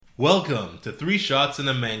Welcome to 3 Shots and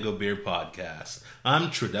a Mango Beer podcast.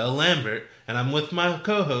 I'm Tredel Lambert, and I'm with my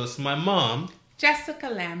co-host, my mom, Jessica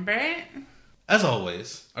Lambert. As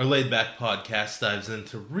always, our laid-back podcast dives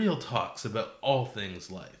into real talks about all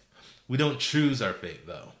things life. We don't choose our fate,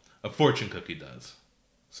 though. A fortune cookie does.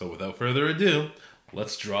 So without further ado,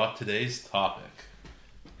 let's draw today's topic.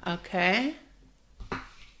 Okay.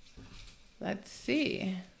 Let's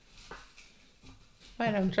see.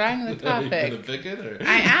 Wait, I'm drawing the topic. Are you gonna pick it, or?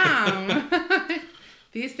 I am.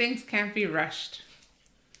 These things can't be rushed.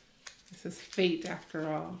 This is fate,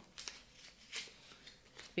 after all.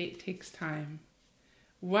 Fate takes time.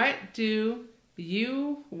 What do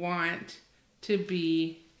you want to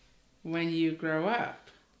be when you grow up?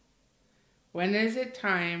 When is it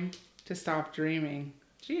time to stop dreaming?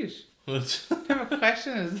 Jeez. What kind of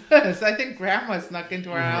question is this? I think Grandma snuck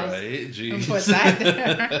into our house and put that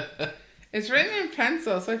there. It's written in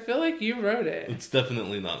pencil, so I feel like you wrote it. It's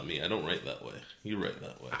definitely not me. I don't write that way. You write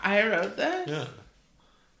that way. I wrote this? Yeah.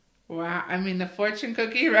 Wow. I mean, the fortune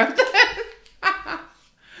cookie wrote this?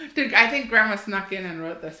 Dude, I think Grandma snuck in and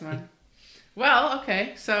wrote this one. Well,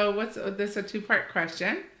 okay. So this is a 2-part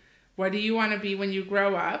question. What do you want to be when you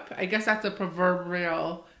grow up? I guess that's a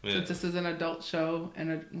proverbial, since this is an adult show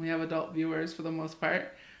and we have adult viewers for the most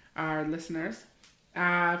part, our listeners.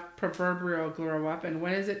 Proverbial grow up, and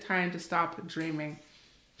when is it time to stop dreaming?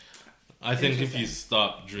 I think if you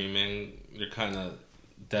stop dreaming, you're kind of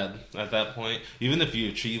dead at that point. Even if you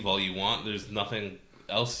achieve all you want, there's nothing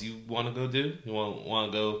else you want to go do. You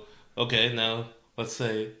want to go, okay, now let's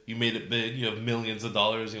say you made it big, you have millions of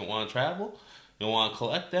dollars, you don't want to travel, you don't want to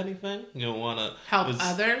collect anything, you don't want to help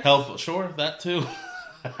others. Sure, that too.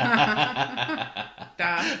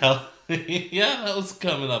 Duh. Yeah, that was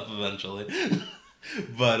coming up eventually.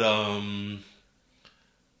 But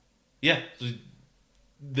yeah,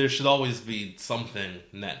 there should always be something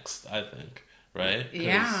next, I think, right?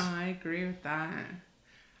 Yeah, I agree with that.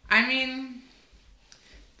 I mean,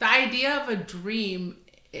 the idea of a dream,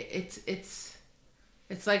 it's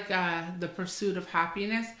like the pursuit of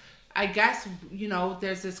happiness. I guess,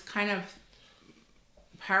 there's this kind of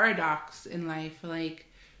paradox in life. Like,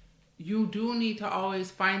 you do need to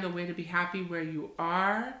always find a way to be happy where you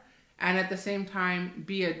are, and at the same time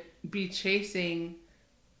be chasing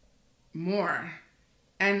more.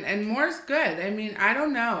 And more is good. I mean, I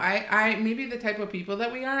don't know. I maybe the type of people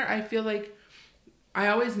that we are, I feel like I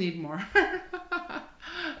always need more.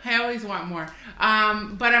 I always want more.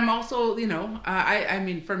 But I'm also, I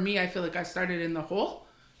mean, for me, I feel like I started in the hole,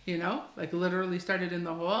 like literally started in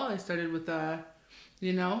the hole. I started with a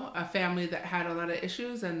family that had a lot of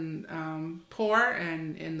issues and poor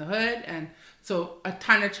and in the hood. And so a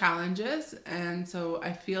ton of challenges. And so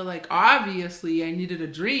I feel like obviously I needed a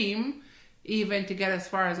dream even to get as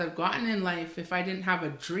far as I've gotten in life. If I didn't have a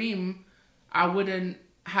dream, I wouldn't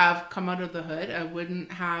have come out of the hood. I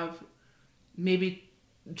wouldn't have maybe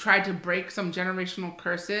tried to break some generational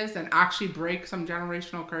curses and actually break some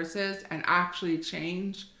generational curses and actually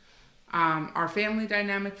change our family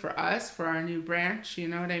dynamic for us, for our new branch, you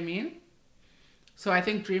know what I mean? So I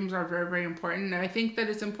think dreams are very, very important. And I think that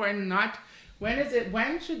it's important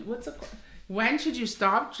when should you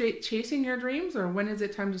stop chasing your dreams, or when is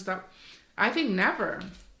it time to stop? I think never,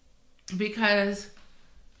 because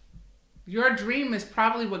your dream is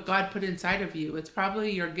probably what God put inside of you. It's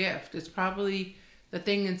probably your gift. It's probably the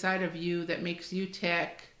thing inside of you that makes you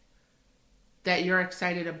tick, that you're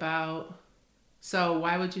excited about. So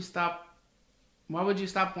why would you stop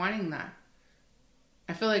wanting that?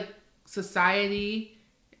 I feel like society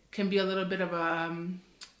can be a little bit of a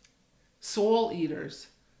soul eaters,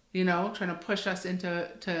 trying to push us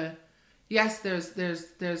into yes,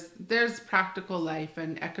 there's practical life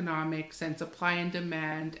and economics and supply and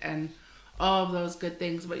demand and all of those good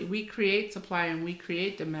things, but we create supply and we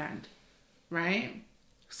create demand, right?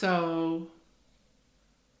 So,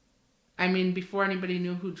 I mean, before anybody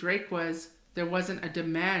knew who Drake was, there wasn't a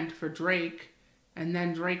demand for Drake, and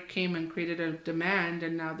then Drake came and created a demand,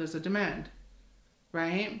 and now there's a demand,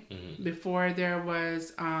 right? Mm-hmm. Before there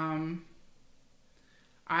was, I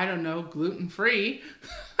don't know, gluten-free.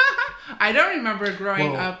 I don't remember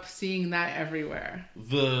growing up seeing that everywhere.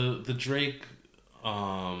 The Drake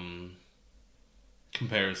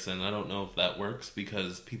comparison, I don't know if that works,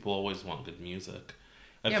 because people always want good music.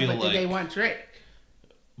 I feel like did they want Drake?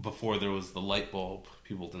 Before there was the light bulb,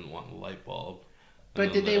 people didn't want the light bulb.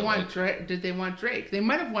 But did they want Drake? Did they want Drake? They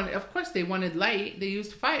might have wanted. Of course, they wanted light. They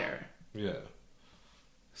used fire. Yeah.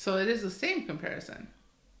 So it is the same comparison.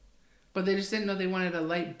 But they just didn't know they wanted a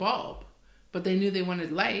light bulb. But they knew they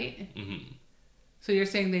wanted light. Mm-hmm. So you're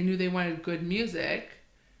saying they knew they wanted good music,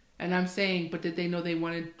 And I'm saying, but did they know they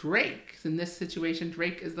wanted Drake? In this situation,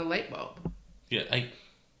 Drake is the light bulb. Yeah, I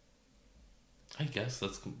guess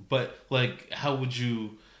that's... But, like, how would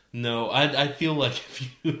you know? I feel like if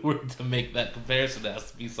you were to make that comparison, it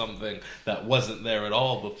has to be something that wasn't there at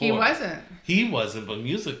all before. He wasn't, but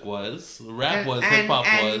music was. Rap was, hip-hop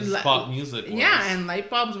was, pop music was. Yeah, and light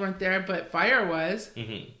bulbs weren't there, but fire was.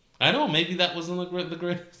 Mm-hmm. I know, maybe that wasn't the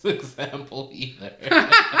greatest example either.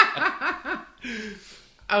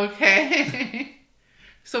 Okay.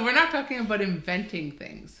 So we're not talking about inventing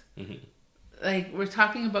things. Mm-hmm. Like, we're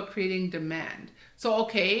talking about creating demand. So,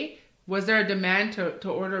 okay, was there a demand to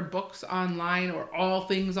order books online or all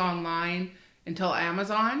things online until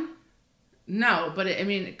Amazon? No, but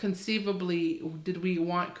conceivably, did we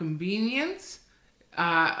want convenience?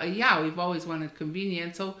 Yeah, we've always wanted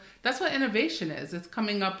convenience. So that's what innovation is. It's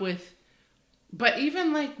coming up with... But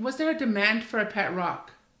even, like, was there a demand for a pet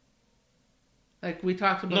rock? Like, we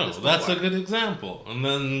talked about this before. No, that's a good example. And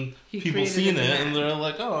then people seen it, and they're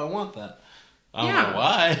like, oh, I want that. I don't know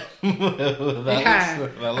why.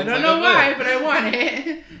 I don't know why, but I want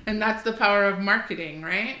it. And that's the power of marketing,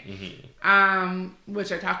 right? Mm-hmm.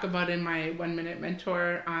 Which I talk about in my 1 Minute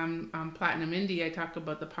Mentor on Platinum Indie. I talk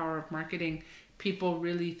about the power of marketing. People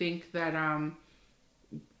really think that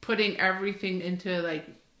putting everything into, like,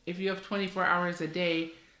 if you have 24 hours a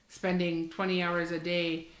day, spending 20 hours a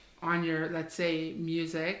day on your, let's say,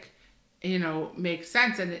 music, makes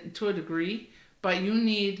sense and to a degree. But you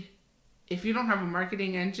need... If you don't have a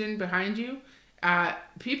marketing engine behind you,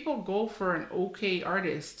 people go for an okay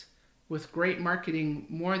artist with great marketing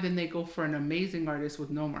more than they go for an amazing artist with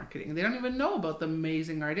no marketing. They don't even know about the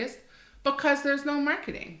amazing artist because there's no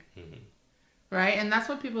marketing. Mm-hmm. Right? And that's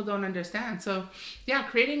what people don't understand. So, yeah,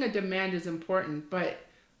 creating a demand is important. But,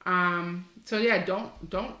 don't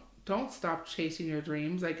stop chasing your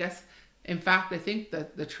dreams. I guess, in fact, I think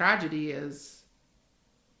that the tragedy is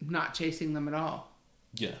not chasing them at all.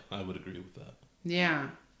 Yeah, I would agree with that. Yeah.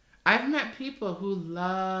 I've met people who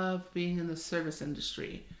love being in the service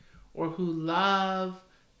industry or who love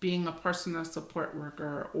being a personal support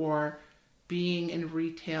worker or being in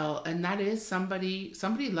retail. And that is somebody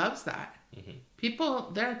loves that.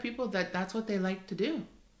 Mm-hmm. There are people that's what they like to do.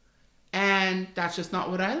 And that's just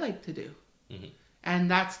not what I like to do. Mm-hmm.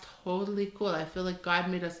 And that's totally cool. I feel like God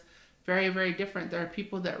made us very, very different. There are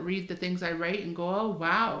people that read the things I write and go, oh,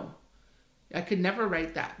 wow. I could never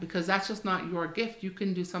write that because that's just not your gift. You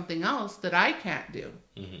can do something else that I can't do.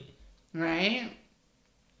 Mm-hmm. Right?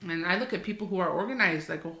 And I look at people who are organized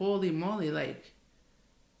like, holy moly, like,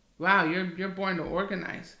 wow, you're born to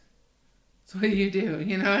organize. That's what you do.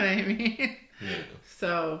 You know what I mean? Yeah.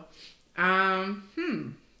 So,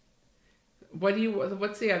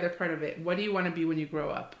 what's the other part of it? What do you want to be when you grow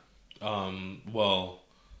up?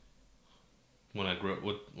 When I grow up,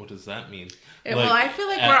 what does that mean? I feel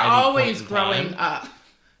like we're always growing up.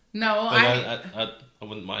 No, I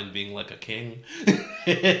wouldn't mind being like a king.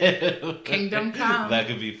 Kingdom come. That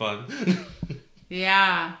could be fun.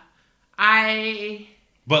 Yeah.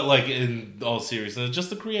 But like in all seriousness,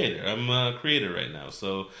 just a creator. I'm a creator right now.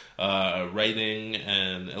 So writing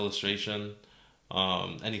and illustration,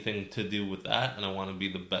 anything to do with that. And I want to be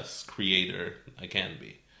the best creator I can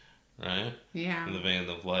be. Right? Yeah. In the vein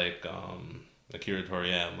of like... Akira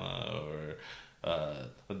Toriyama, or I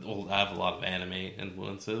have a lot of anime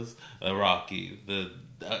influences. Rocky,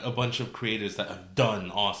 a bunch of creators that have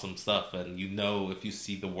done awesome stuff, and if you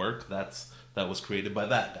see the work, that was created by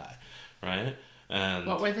that guy, right? And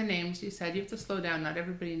what were the names you said? You have to slow down. Not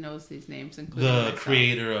everybody knows these names, including the myself.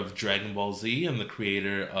 Creator of Dragon Ball Z and the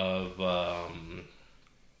creator of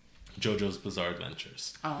JoJo's Bizarre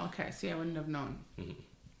Adventures. Oh, okay. See, I wouldn't have known. Mm-hmm.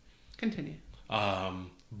 Continue.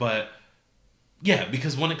 But. Yeah,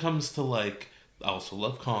 because when it comes to, like, I also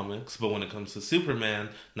love comics, but when it comes to Superman,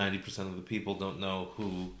 90% of the people don't know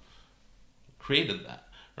who created that,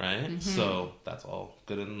 right? Mm-hmm. So that's all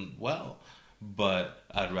good and well. But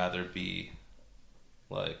I'd rather be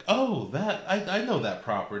like, oh, that I know that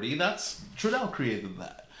property. That's Tredel created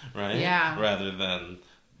that, right? Yeah. Rather than,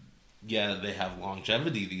 they have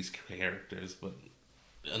longevity, these characters, but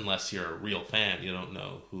unless you're a real fan, you don't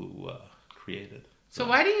know who created. So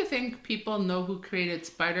why do you think people know who created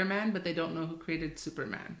Spider-Man, but they don't know who created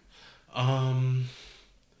Superman?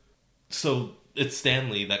 So it's Stan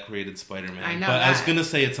Lee that created Spider-Man. I know but that. I was gonna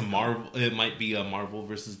say it's a Marvel. It might be a Marvel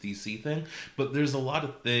versus DC thing, but there's a lot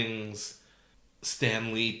of things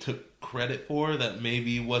Stan Lee took credit for that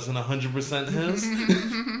maybe wasn't 100%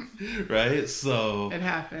 his, right? So it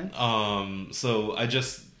happened. So I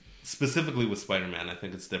just specifically with Spider-Man, I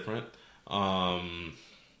think it's different.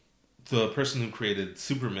 The person who created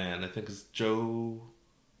Superman, I think, is Joe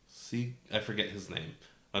I forget his name,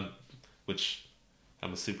 which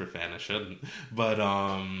I'm a super fan. I shouldn't, but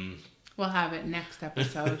we'll have it next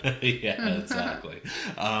episode. yeah, exactly.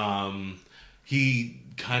 He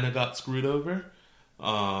kind of got screwed over.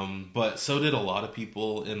 But so did a lot of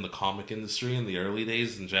people in the comic industry in the early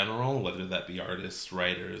days in general, whether that be artists,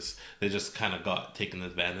 writers. They just kind of got taken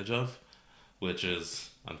advantage of, which is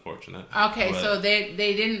unfortunate. Okay, so they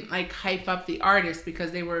didn't like hype up the artist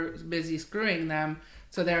because they were busy screwing them.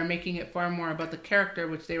 So they were making it far more about the character,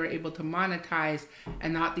 which they were able to monetize,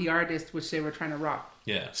 and not the artist, which they were trying to rob.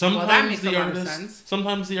 Yeah, sometimes the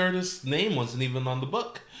artist's name wasn't even on the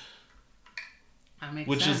book. That makes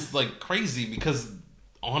which sense. is like crazy because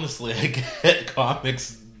honestly, I get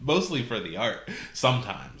comics mostly for the art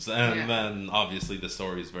sometimes, and then obviously the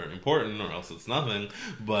story is very important, or else it's nothing.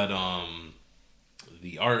 But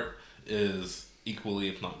the art is equally,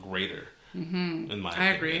 if not greater, in my opinion. I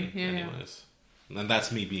agree. Yeah, anyways. And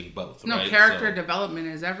that's me being both. No, right? character development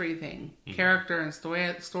is everything. Character and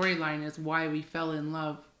storyline is why we fell in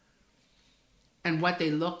love, and what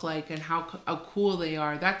they look like and how cool they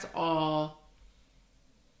are. That's all.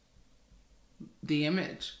 The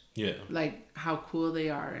image. Yeah. Like how cool they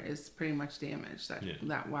are is pretty much the image,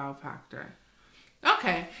 that wow factor.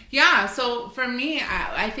 Okay. Yeah, so for me,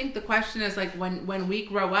 I think the question is like when we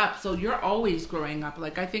grow up, so you're always growing up.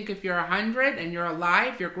 Like I think if you're 100 and you're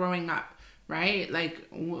alive, you're growing up, right? Like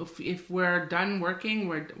if we're done working,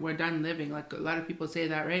 we're done living. Like a lot of people say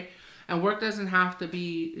that, right? And work doesn't have to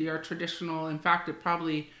be your traditional. In fact, it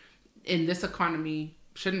probably in this economy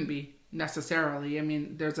shouldn't be necessarily. I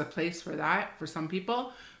mean, there's a place for that for some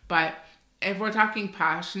people, but if we're talking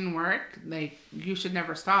passion work, like you should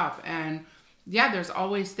never stop. And yeah, there's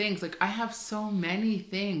always things. Like I have so many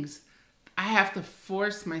things. I have to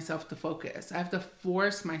force myself to focus. I have to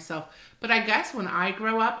force myself. But I guess when I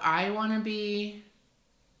grow up, I want to be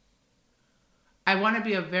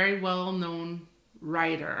a very well-known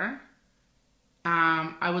writer.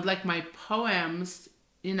 I would like my poems.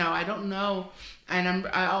 I don't know, and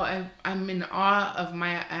I'm in awe of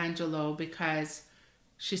Maya Angelou because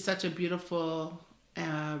she's such a beautiful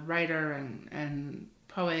writer and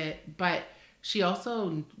poet, but she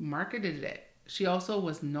also marketed it. She also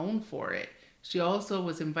was known for it. She also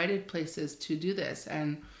was invited places to do this.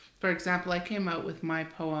 And for example, I came out with my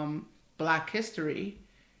poem Black History,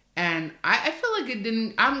 and I feel like it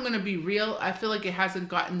didn't. I'm gonna be real. I feel like it hasn't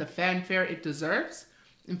gotten the fanfare it deserves.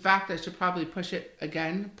 In fact, I should probably push it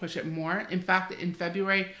more. In fact, in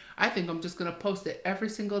February, I think I'm just going to post it every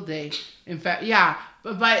single day. In fact, yeah.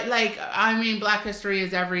 But like, I mean, Black History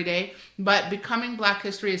is every day. But Becoming Black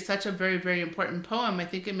History is such a very, very important poem. I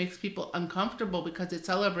think it makes people uncomfortable because it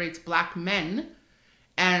celebrates Black men.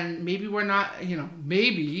 And maybe we're not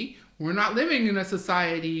living in a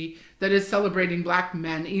society that is celebrating Black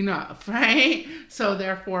men enough, right? So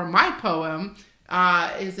therefore, my poem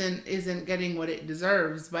isn't getting what it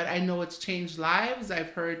deserves, but I know it's changed lives. I've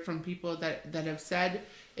heard from people that have said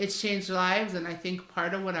it's changed lives, and I think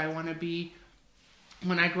part of what I want to be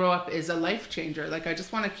when I grow up is a life changer. Like I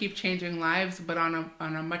just want to keep changing lives, but on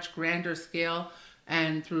a much grander scale,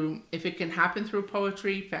 and if it can happen through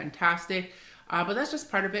poetry, fantastic. But that's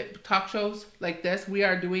just part of it. Talk shows like this, we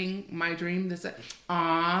are doing my dream.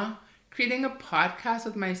 Creating a podcast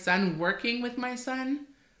with my son, working with my son.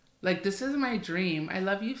 Like, this is my dream. I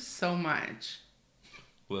love you so much.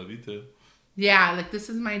 Love you too. Yeah, like, this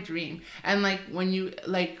is my dream. And, like, when you,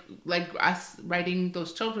 like us writing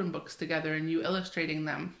those children books together and you illustrating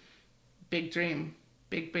them, big dream.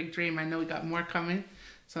 Big, big dream. I know we got more coming.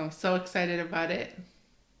 So I'm so excited about it.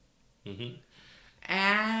 Mm-hmm.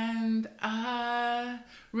 And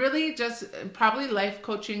really just probably life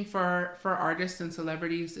coaching for artists and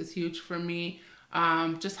celebrities is huge for me.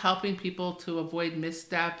 Just helping people to avoid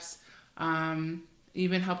missteps,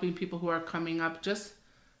 even helping people who are coming up, just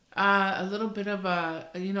a little bit of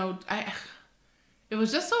it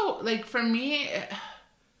was just so, like, for me,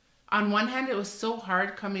 on one hand, it was so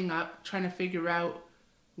hard coming up, trying to figure out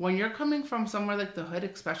when you're coming from somewhere like the hood,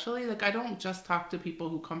 especially, like, I don't just talk to people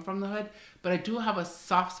who come from the hood, but I do have a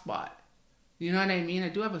soft spot. You know what I mean? I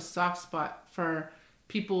do have a soft spot for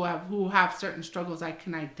people who have certain struggles I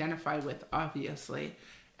can identify with, obviously.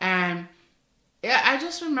 And I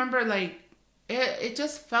just remember, like, it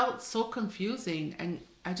just felt so confusing, and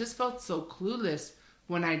I just felt so clueless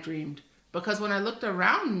when I dreamed. Because when I looked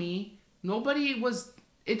around me,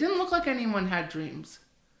 it didn't look like anyone had dreams.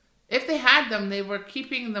 If they had them, they were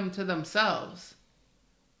keeping them to themselves.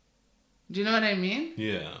 Do you know what I mean?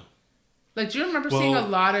 Yeah. Like, do you remember seeing a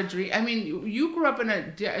lot of dreams? I mean, you grew up in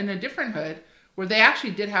a different hood, where they actually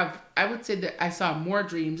did have, I would say that I saw more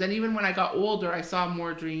dreams. And even when I got older, I saw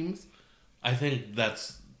more dreams. I think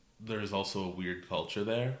there's also a weird culture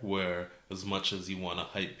there where as much as you want to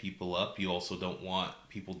hype people up, you also don't want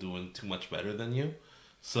people doing too much better than you.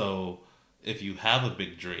 So if you have a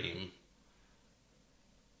big dream,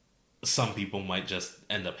 some people might just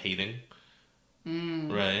end up hating,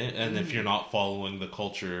 right? And if you're not following the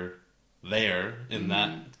culture there in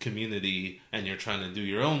that community and you're trying to do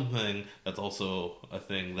your own thing, that's also a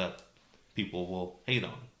thing that people will hate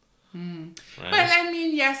on. Right? But I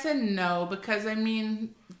mean, yes and no, because I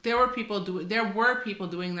mean, there were people doing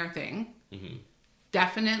their thing,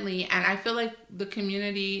 definitely, and I feel like the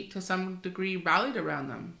community to some degree rallied around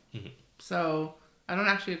them. So I don't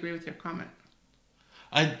actually agree with your comment.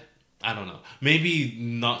 I don't know. Maybe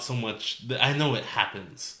not so much. I know it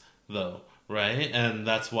happens though, right? And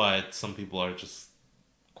that's why some people are just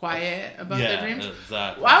quiet about their dreams.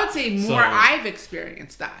 Exactly. Well, I would say more. I've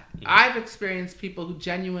experienced that. I've experienced people who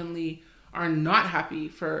genuinely are not happy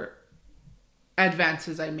for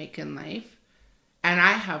advances I make in life, and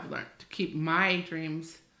I have learned to keep my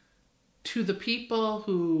dreams to the people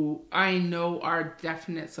who I know are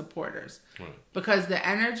definite supporters. Right. Because the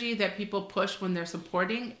energy that people push when they're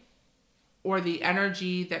supporting, or the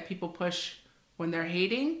energy that people push when they're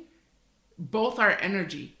hating, both are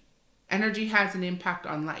energy. Energy has an impact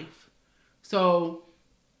on life. So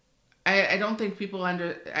I don't think people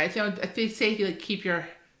I think if they say like keep your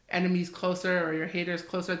enemies closer or your haters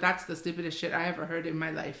closer, that's the stupidest shit I ever heard in my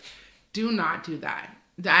life. Do not do that.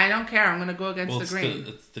 I don't care. I'm going to go against the grain.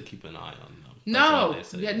 It's to keep an eye on them. No,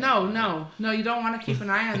 you don't want to keep an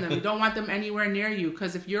eye on them. You don't want them anywhere near you,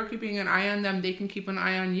 because if you're keeping an eye on them, they can keep an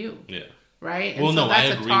eye on you. Yeah. Right? And so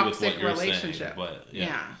that's I agree a toxic with what you're relationship. saying, but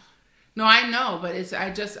yeah. No, I know, but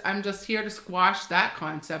I'm just here to squash that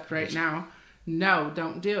concept right now. No,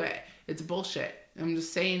 don't do it. It's bullshit. I'm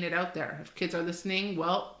just saying it out there. If kids are listening,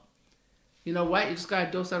 well, you know what? You just got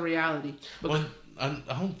a dose of reality. I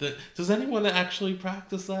don't think. Does anyone actually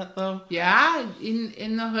practice that though? Yeah,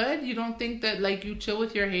 in the hood, you don't think that like you chill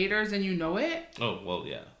with your haters and you know it? Oh well,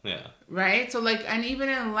 yeah. Right. So like, and even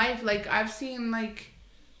in life, like I've seen like,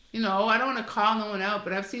 you know, I don't want to call no one out,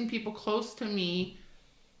 but I've seen people close to me,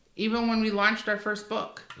 even when we launched our first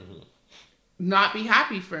book, not be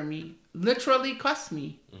happy for me, literally cuss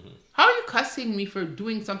me. How are you cussing me for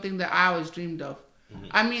doing something that I always dreamed of?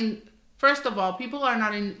 I mean, first of all, people are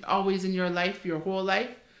not always in your life, your whole life.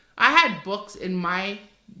 I had books in my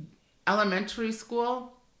elementary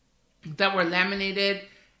school that were laminated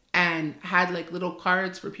and had like little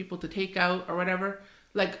cards for people to take out or whatever.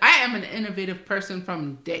 Like, I am an innovative person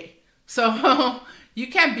from day. So you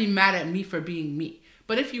can't be mad at me for being me.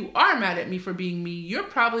 But if you are mad at me for being me, you're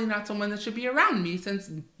probably not someone that should be around me,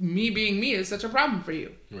 since me being me is such a problem for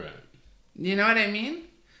you. Right. You know what I mean?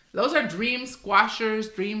 Those are dream squashers,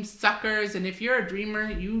 dream suckers. And if you're a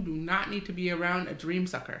dreamer, you do not need to be around a dream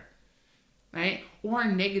sucker. Right? Or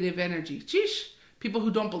negative energy. Sheesh. People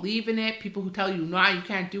who don't believe in it, people who tell you, nah, you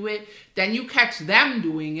can't do it. Then you catch them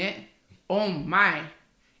doing it. Oh my.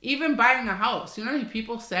 Even buying a house. You know how many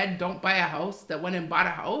people said don't buy a house that went and bought a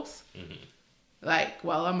house? Like,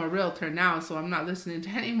 well, I'm a realtor now, so I'm not listening to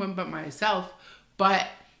anyone but myself. But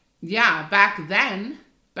yeah, back then,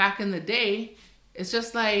 back in the day, it's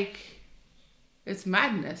just like, it's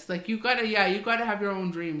madness. Like, you gotta have your own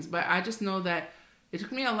dreams. But I just know that it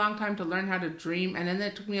took me a long time to learn how to dream. And then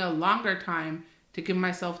it took me a longer time to give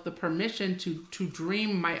myself the permission to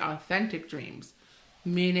dream my authentic dreams.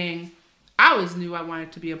 Meaning, I always knew I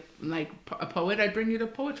wanted to be a poet. I'd bring you to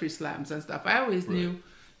poetry slams and stuff. I always knew.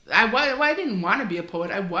 I didn't want to be a poet.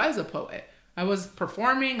 I was a poet. I was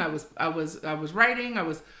performing. I was writing.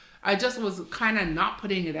 I just was kind of not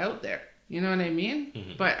putting it out there. You know what I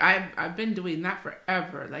mean? But I've been doing that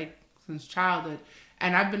forever, like since childhood.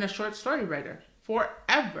 And I've been a short story writer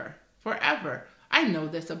forever. I know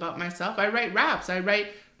this about myself. I write raps. I write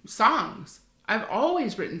songs. I've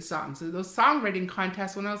always written songs. Those songwriting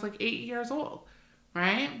contests when I was like 8 years old,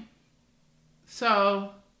 right?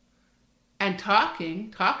 So, and talk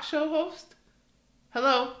show host.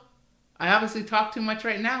 Hello. I obviously talk too much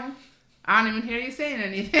right now. I don't even hear you saying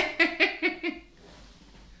anything.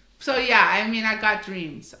 So yeah, I mean, I got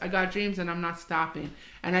dreams and I'm not stopping.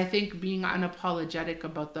 And I think being unapologetic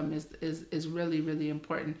about them is really, really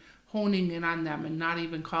important. Honing in on them and not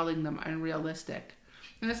even calling them unrealistic.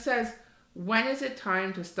 And it says, when is it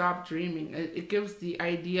time to stop dreaming? It gives the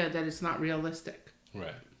idea that it's not realistic.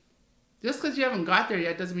 Right. Just because you haven't got there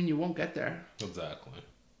yet doesn't mean you won't get there. Exactly.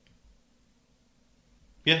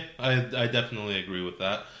 Yeah, I definitely agree with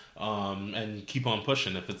that. And keep on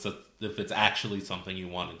pushing if it's actually something you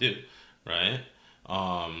want to do, right?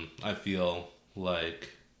 I feel like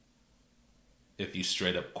if you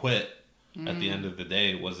straight up quit at the end of the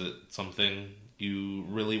day, was it something you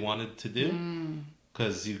really wanted to do?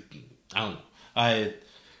 Because I don't know.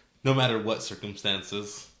 No matter what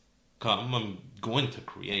circumstances come, I'm going to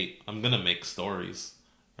create. I'm going to make stories,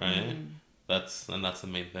 right? That's the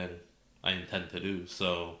main thing I intend to do.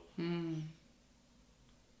 So,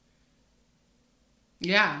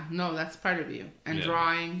 yeah, no, that's part of you. And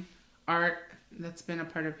drawing, art, that's been a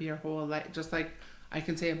part of your whole life. Just like I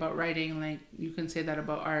can say about writing, like you can say that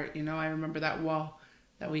about art. You know, I remember that wall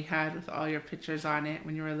that we had with all your pictures on it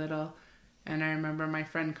when you were little. And I remember my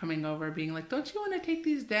friend coming over being like, don't you want to take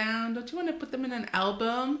these down? Don't you want to put them in an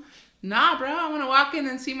album? Nah, bro, I want to walk in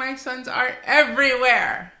and see my son's art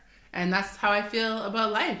everywhere. And that's how I feel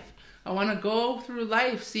about life. I want to go through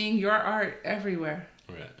life seeing your art everywhere.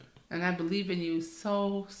 Right. And I believe in you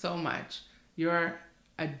so, so much. You're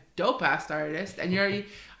a dope-ass artist. And you're,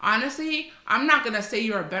 honestly, I'm not going to say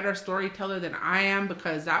you're a better storyteller than I am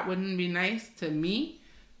because that wouldn't be nice to me.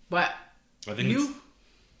 But I think it's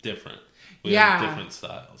different. We have different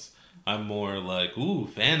styles. I'm more like, ooh,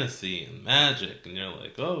 fantasy and magic. And you're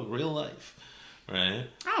like, oh, real life. Right?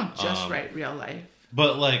 I don't just write real life.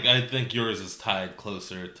 But, like, I think yours is tied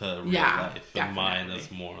closer to real life. And definitely. mine is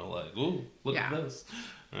more like, ooh, look at this.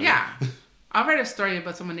 Right? Yeah. I'll write a story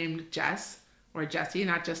about someone named Jess. Or Jessie,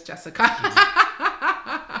 not just Jessica.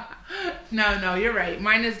 No, you're right.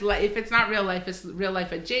 Mine is, if it's not real life, it's real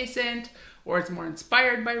life adjacent. Or it's more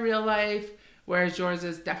inspired by real life. Whereas yours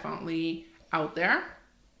is definitely out there.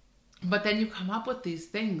 But then you come up with these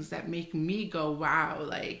things that make me go, wow,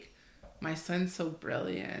 like, my son's so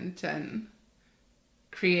brilliant and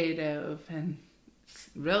creative and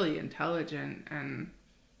really intelligent and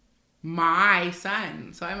my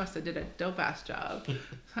son. So I must have did a dope-ass job.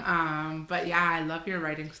 But yeah, I love your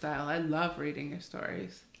writing style. I love reading your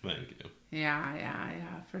stories. Thank you. Yeah,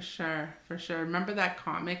 for sure. Remember that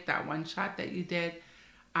comic, that one shot that you did?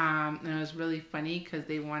 And it was really funny because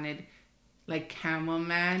they wanted like Camel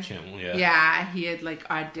Man. Yeah, he had like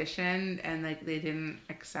auditioned and like they didn't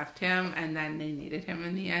accept him and then they needed him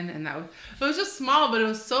in the end, and it was just small, but it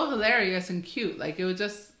was so hilarious and cute. Like it was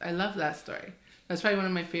just, I love that story. That's probably one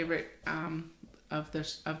of my favorite of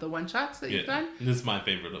the one shots that you've done. This is my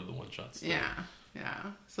favorite of the one shots. Yeah.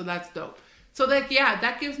 So that's dope. So like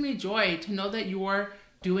that gives me joy to know that you're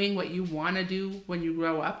doing what you want to do when you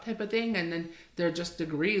grow up, type of thing. And then they're just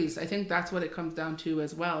degrees. I think that's what it comes down to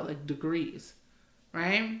as well, like degrees,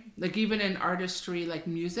 right? Like even in artistry, like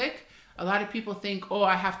music, a lot of people think, oh,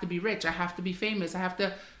 I have to be rich, I have to be famous, I have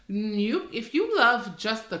to. If you love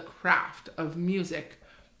just the craft of music,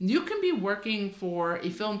 you can be working for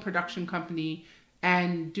a film production company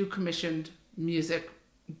and do commissioned music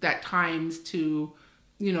that times to,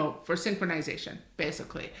 for synchronization,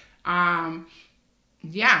 basically.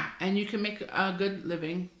 Yeah, and you can make a good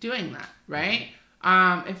living doing that, right?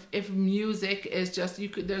 If music is just,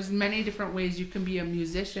 there's many different ways you can be a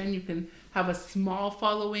musician. You can have a small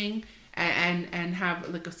following and have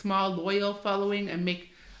like a small loyal following and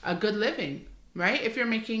make a good living, right? If you're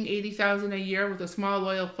making $80,000 a year with a small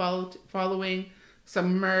loyal following,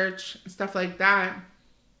 some merch, stuff like that,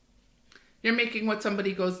 you're making what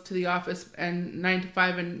somebody goes to the office and 9 to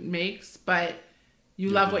 5 and makes, but you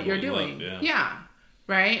love what you're doing. Yeah.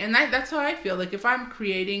 Right? And that's how I feel. Like if I'm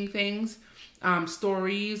creating things,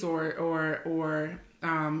 stories or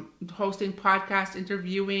hosting podcasts,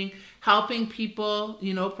 interviewing, helping people,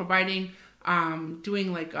 providing,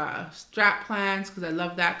 doing like strat plans, because I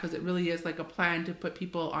love that, because it really is like a plan to put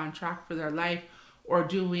people on track for their life, or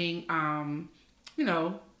doing,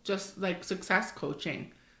 just like success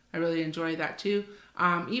coaching. I really enjoy that too.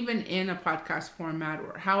 Even in a podcast format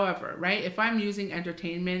or however, right? If I'm using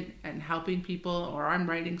entertainment and helping people, or I'm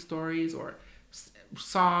writing stories or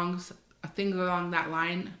songs, things along that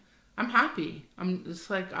line, I'm happy. I'm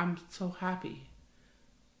so happy.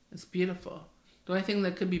 It's beautiful. The only thing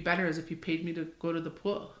that could be better is if you paid me to go to the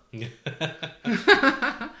pool.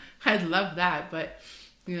 I'd love that, but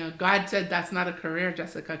God said that's not a career,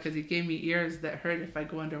 Jessica, because he gave me ears that hurt if I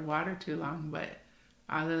go underwater too long, but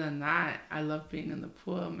other than that, I love being in the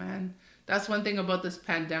pool, man. That's one thing about this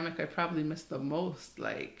pandemic I probably miss the most.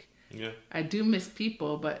 Like, I do miss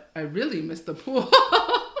people, but I really miss the pool.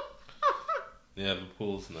 Yeah, the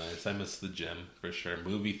pool's nice. I miss the gym, for sure.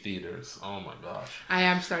 Movie theaters. Oh, my gosh. I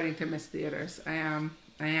am starting to miss theaters. I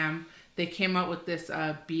am. They came out with this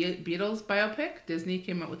Beatles biopic. Disney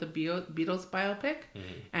came out with a Beatles biopic.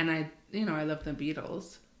 Mm-hmm. And I love the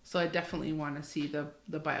Beatles. So I definitely want to see the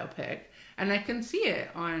biopic. And I can see it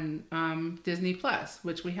on Disney Plus,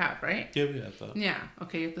 which we have, right? Yeah, we have that. Yeah.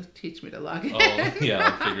 Okay, you have to teach me to log in. Oh,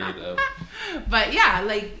 yeah, I'll figure it out. But yeah,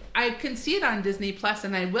 like I can see it on Disney Plus,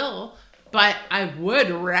 and I will. But I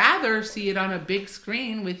would rather see it on a big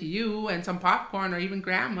screen with you and some popcorn, or even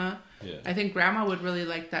Grandma. Yeah. I think Grandma would really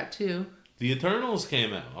like that too. The Eternals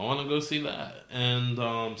came out. I want to go see that.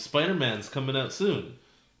 And Spider-Man's coming out soon.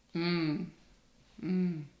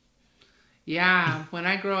 Yeah, when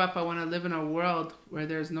I grow up, I want to live in a world where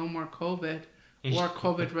there's no more COVID or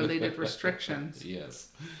COVID-related restrictions. Yes.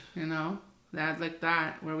 You know, that,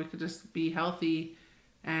 where we could just be healthy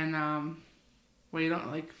and where you don't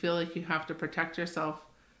like feel like you have to protect yourself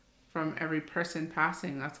from every person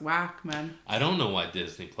passing. That's whack, man. I don't know why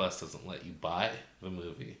Disney Plus doesn't let you buy the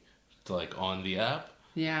movie like on the app.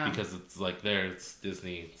 Yeah. Because it's like it's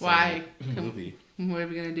Disney. It's Why? Movie. What are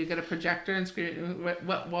we gonna do? Get a projector and screen?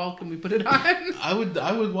 What wall can we put it on?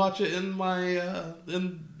 I would watch it in my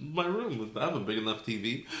room. I have a big enough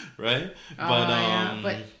TV, right?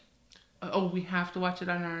 But we have to watch it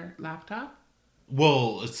on our laptop.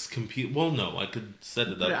 Well, it's Well, no, I could set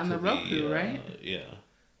it put up it on the Roku, right? Yeah.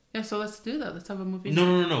 Yeah, so let's do that. Let's have a movie.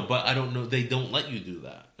 No. But I don't know. They don't let you do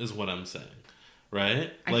that. Is what I'm saying,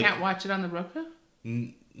 right? I can't watch it on the Roku.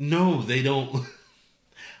 No, they don't.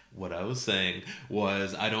 What I was saying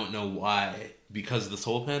was, I don't know why, because this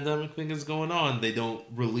whole pandemic thing is going on, they don't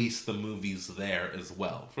release the movies there as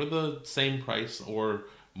well for the same price or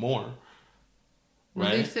more.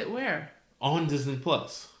 Right? Release it where? On Disney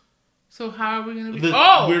Plus. So how are we going to be?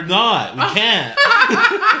 We're not. We can't.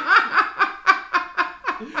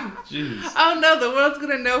 Jeez. Oh no, the world's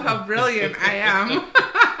going to know how brilliant I am.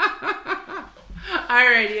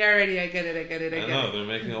 Alrighty, I get it. I know, they're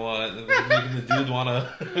making they're making the dude want to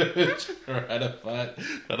try to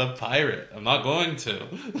pirate. I'm not going to.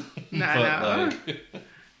 No.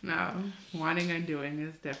 No. Wanting and doing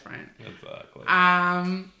is different. Exactly.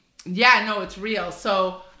 Yeah, no, it's real.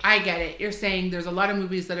 So I get it. You're saying there's a lot of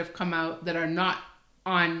movies that have come out that are not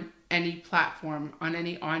on any platform, on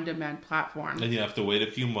any on-demand platform. And you have to wait a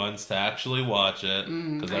few months to actually watch it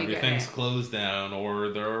because everything's closed down or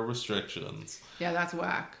there are restrictions. Yeah, that's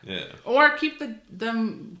whack. Yeah. Or keep the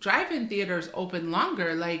drive-in theaters open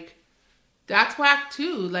longer. Like, that's whack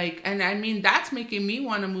too. Like, and I mean, that's making me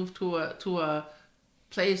want to move to a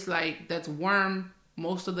place like that's warm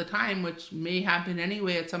most of the time, which may happen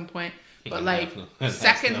anyway at some point. But like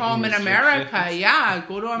second home in America, yeah,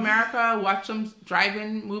 go to America, watch some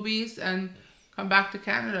drive-in movies, and come back to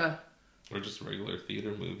Canada. Or just regular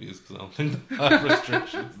theater movies, because I don't think they have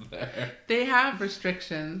restrictions there. They have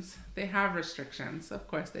restrictions. Of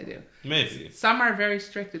course they do. Maybe. Some are very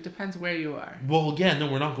strict. It depends where you are. Well, yeah, no,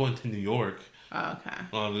 we're not going to New York. Oh, okay.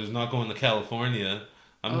 There's not going to California.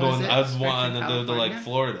 I was wanting to go to like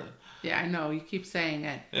Florida. Yeah, I know. You keep saying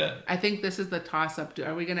it. Yeah. I think this is the toss-up.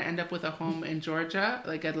 Are we going to end up with a home in Georgia,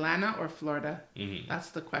 like Atlanta or Florida? Mm-hmm. That's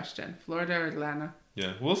the question. Florida or Atlanta?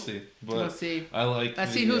 Yeah, we'll see. But we'll see.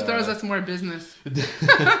 Let's see who throws us more business.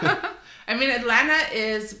 I mean, Atlanta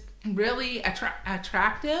is really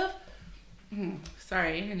attractive.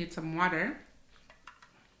 Sorry, I need some water.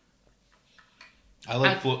 I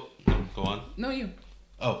like go on. No, you.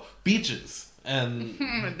 Oh, beaches and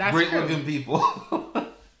That's great true. looking people.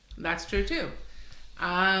 That's true too.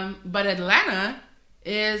 But Atlanta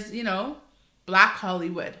is, Black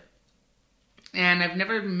Hollywood. And I've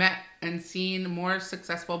never met and seen more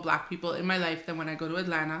successful Black people in my life than when I go to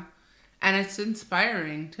Atlanta. And it's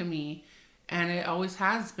inspiring to me. And it always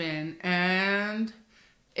has been. And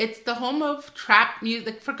it's the home of trap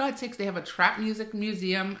music. For God's sakes, they have a trap music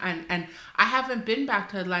museum. And I haven't been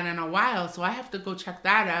back to Atlanta in a while, so I have to go check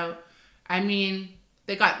that out. I mean,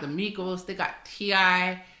 they got the Migos, they got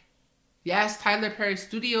T.I., yes, Tyler Perry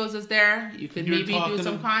Studios is there. You could maybe do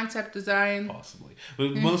some concept design. Possibly.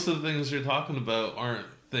 But most of the things you're talking about aren't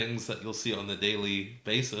things that you'll see on the daily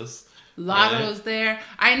basis. Lotto's right? there.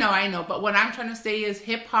 I know. But what I'm trying to say is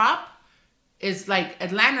hip-hop is like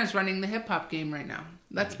Atlanta's running the hip-hop game right now.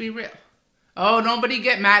 Let's be real. Oh, nobody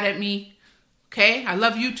get mad at me. Okay? I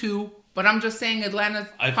love you too. But I'm just saying Atlanta's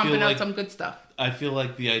pumping out some good stuff. I feel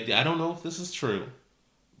like the idea... I don't know if this is true.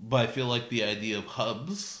 But I feel like the idea of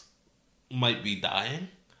hubs might be dying.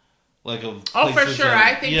 Like of for sure.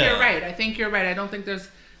 I think you're right. I don't think there's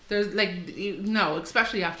like no,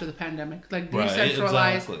 especially after the pandemic. Like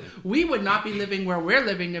decentralized. Right, exactly. We would not be living where we're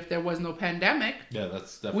living if there was no pandemic. Yeah,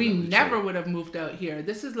 that's definitely We never would have moved out here.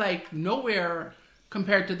 This is like nowhere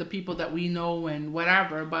compared to the people that we know and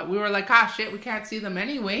whatever. But we were like, shit, we can't see them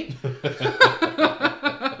anyway.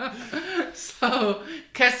 So,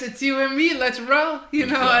 guess it's you and me. Let's roll. You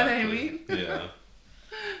know what I mean? Yeah.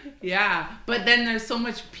 Yeah. But then there's so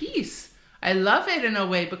much peace. I love it in a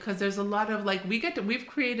way because there's a lot of like, we've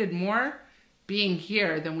created more being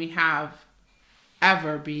here than we have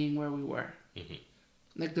ever being where we were. Mm-hmm.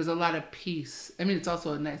 Like there's a lot of peace. I mean, it's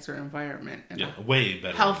also a nicer environment. And a way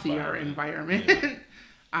better healthier environment.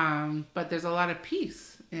 Yeah. But there's a lot of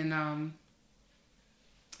peace in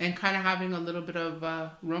and kind of having a little bit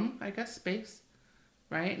of room, I guess, space,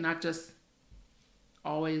 right? Not just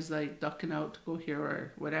always like ducking out to go here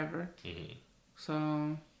or whatever. Mm-hmm.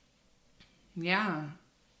 So, yeah.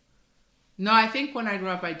 No, I think when I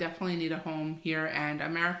grow up, I definitely need a home here and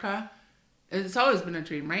America. It's always been a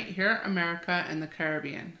dream, right? Here, America and the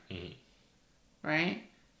Caribbean, right?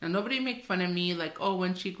 Now, nobody make fun of me like, oh,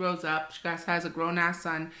 when she grows up, she has a grown-ass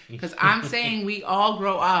son. Because I'm saying we all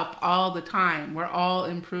grow up all the time. We're all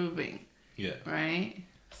improving. Yeah. Right?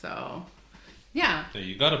 So, yeah. Yeah,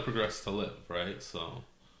 you got to progress to live, right? So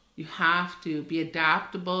you have to be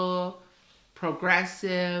adaptable,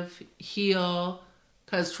 progressive, heal.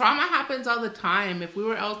 Because trauma happens all the time. If we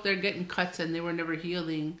were out there getting cuts and they were never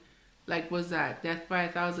healing... Like, was that death by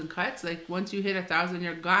 1,000 cuts? Like, once you hit 1,000,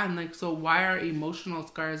 you're gone. Like, so why are emotional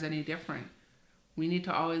scars any different? We need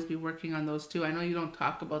to always be working on those too. I know you don't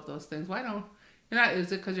talk about those things. Why don't? You're not.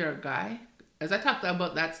 Is it because you're a guy? As I talk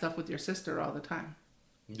about that stuff with your sister all the time.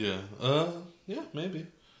 Yeah. Yeah, maybe.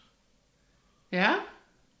 Yeah.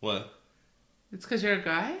 What? It's because you're a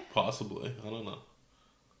guy. Possibly. I don't know.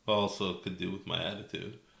 Also, could do with my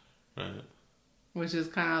attitude, right? Which is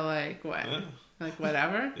kind of like what? Yeah. Like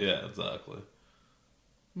whatever? Yeah, exactly.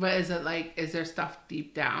 But is it like, is there stuff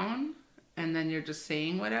deep down and then you're just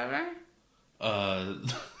saying whatever?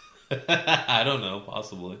 I don't know,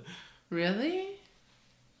 possibly. Really?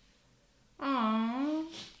 Aww.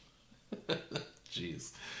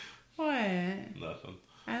 Jeez. What? Nothing.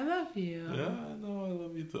 I love you. Yeah, I know, I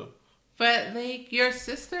love you too. But like, your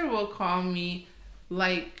sister will call me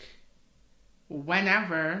like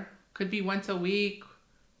whenever. Could be once a week.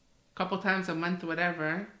 Couple times a month,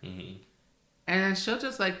 whatever. Mm-hmm. And then she'll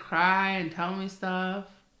just like cry and tell me stuff.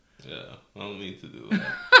 Yeah, I don't need to do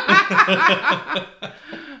that.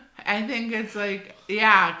 I think it's like,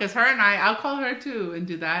 yeah, because her and I'll call her too and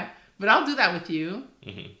do that. But I'll do that with you.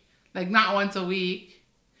 Mm-hmm. Like not once a week.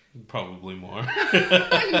 Probably more. No,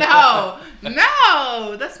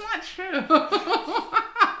 that's not true.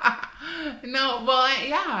 No, well,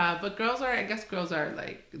 yeah, but I guess girls are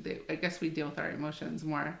like, I guess we deal with our emotions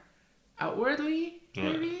more outwardly,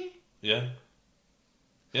 maybe? Right. Yeah.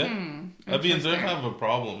 Yeah. I mean, if I have a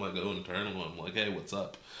problem, I go internal. I'm like, hey, what's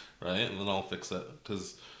up? Right? And then I'll fix it.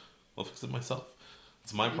 Because I'll fix it myself.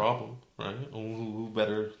 It's my problem, right? Who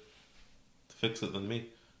better to fix it than me?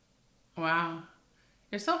 Wow.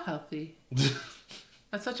 You're so healthy.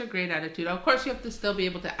 That's such a great attitude. Of course, you have to still be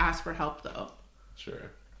able to ask for help, though.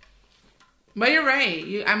 Sure. But you're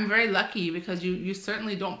right. I'm very lucky because you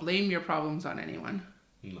certainly don't blame your problems on anyone.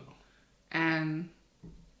 No. And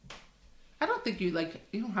I don't think you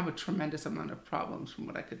don't have a tremendous amount of problems from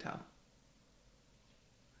what I could tell.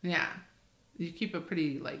 Yeah. You keep a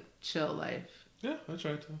pretty like chill life. Yeah, I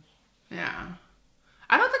try to. Yeah.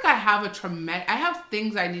 I don't think I have I have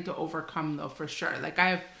things I need to overcome though, for sure. Like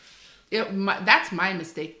that's my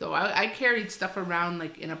mistake though. I carried stuff around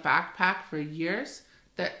like in a backpack for years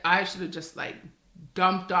that I should have just like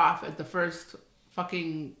dumped off at the first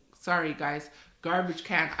fucking, sorry guys, garbage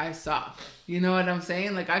can I saw. You know what I'm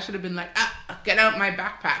saying? Like I should have been like, get out my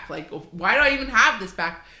backpack. Like, why do I even have this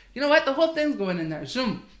back? You know what? The whole thing's going in there.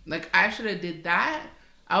 Zoom. Like I should have did that.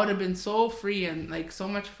 I would have been so free and like so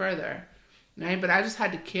much further. Right? But I just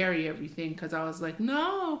had to carry everything because I was like,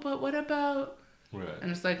 no, but what about? Right.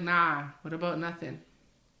 And it's like, nah, what about nothing?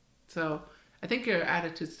 So I think your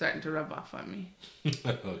attitude's starting to rub off on me.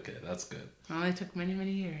 Okay, that's good. It only took many,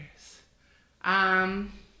 many years.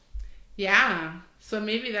 Yeah. So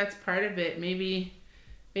maybe that's part of it. Maybe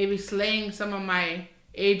slaying some of my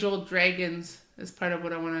age-old dragons is part of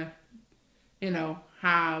what I want to,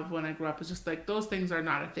 have when I grow up. It's just like those things are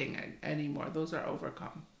not a thing anymore. Those are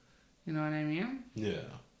overcome. You know what I mean? Yeah.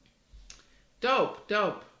 Dope.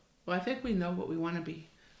 Well, I think we know what we want to be.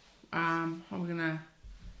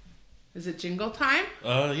 Is it jingle time?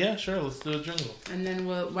 Yeah, sure. Let's do a jingle. And then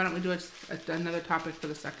why don't we do another topic for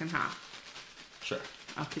the second half? Sure.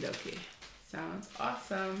 Okie dokie. Sounds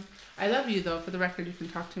awesome. I love you, though. For the record, you can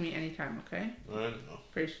talk to me anytime, okay? I know. Oh,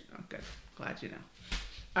 good. Glad you know.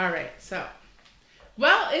 All right, so.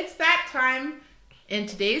 Well, it's that time in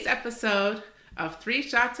today's episode of 3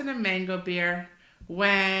 Shots and a Mango Beer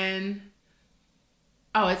when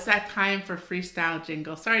Oh, it's that time for freestyle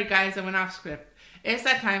jingle. Sorry, guys, I went off script. It's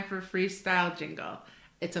that time for freestyle jingle.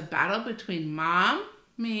 It's a battle between mom,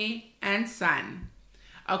 me, and son.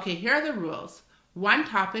 Okay, here are the rules. One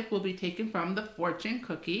topic will be taken from the fortune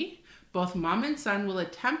cookie. Both mom and son will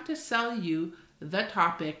attempt to sell you the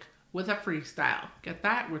topic with a freestyle. Get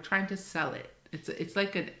that? We're trying to sell it. It's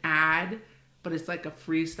like an ad, but it's like a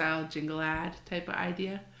freestyle jingle ad type of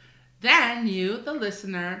idea. Then you, the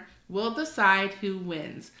listener, will decide who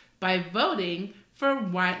wins by voting for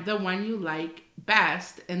the one you like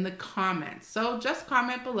best in the comments. So just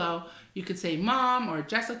comment below. You could say mom or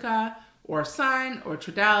Jessica or son or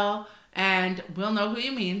Tredel, and we'll know who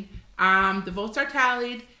you mean. The votes are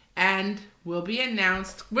tallied and will be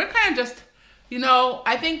announced. We're kind of just,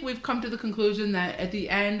 I think we've come to the conclusion that at the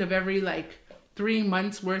end of every 3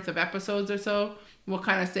 months worth of episodes or so, we'll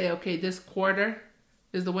kind of say, okay, this quarter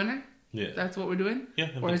is the winner. Yeah. That's what we're doing? Yeah.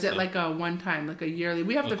 Or is it like a one time, like a yearly?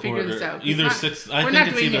 We have to figure this out. Either six, I think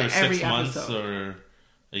it's either 6 months or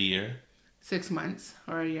a year. 6 months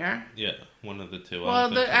or a year? Yeah, one of the two.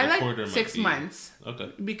 Well, I like 6 months.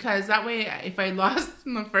 Okay. Because that way, if I lost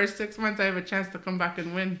in the first 6 months, I have a chance to come back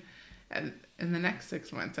and win in the next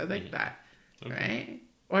 6 months. I like that. Okay. Right?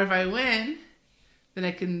 Or if I win, then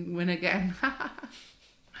I can win again.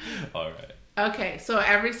 All right. Okay, so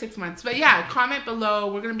every 6 months. But yeah, comment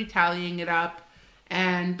below. We're going to be tallying it up.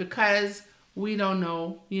 And because we don't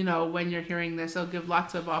know, when you're hearing this, it'll give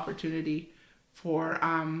lots of opportunity for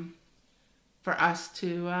us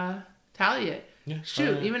to tally it. Yeah,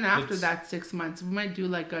 shoot, even after that 6 months, we might do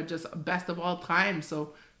like a just best of all time.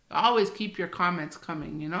 So always keep your comments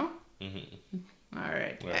coming, Mm-hmm. All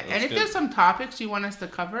right. Well, and if there's some topics you want us to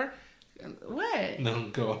cover, what? No,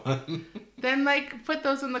 go on. Then put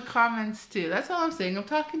those in the comments too. That's all I'm saying. I'm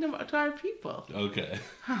talking to our people. Okay.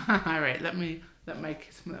 All right. Let my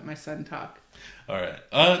son talk. All right.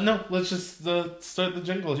 No. Let's just start the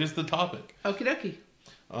jingle. Here's the topic. Okie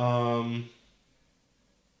dokie.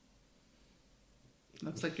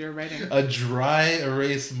 Looks like you're writing. A dry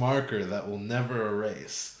erase marker that will never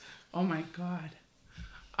erase. Oh my God.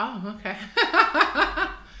 Oh, okay.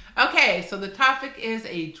 Okay, so the topic is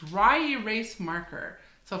a dry erase marker.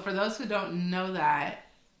 So for those who don't know that,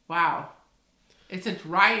 wow. It's a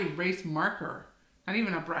dry erase marker. Not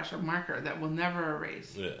even a brush, a marker that will never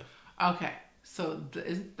erase. Yeah. Okay, so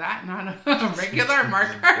is that not a regular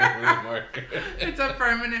marker? It's a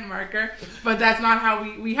permanent marker. But that's not how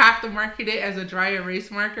we have to market it as a dry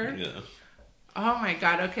erase marker? Yeah. Oh my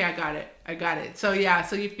God. Okay, I got it. So yeah,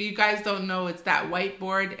 so if you guys don't know, it's that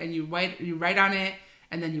whiteboard and you write on it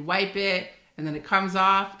and then you wipe it and then it comes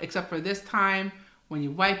off, except for this time when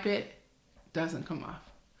you wipe it, it doesn't come off.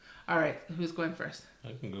 All right, who's going first?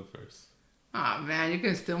 I can go first. Oh man, you're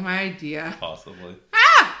going to steal my idea. Possibly.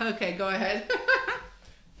 Okay, go ahead.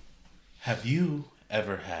 Have you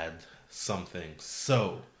ever had something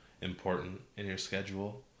so important in your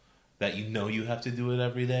schedule that you have to do it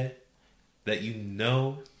every day? That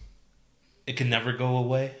it can never go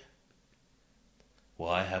away? Well,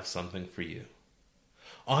 I have something for you.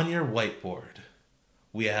 On your whiteboard,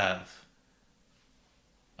 we have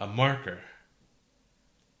a marker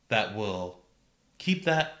that will keep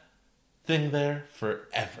that thing there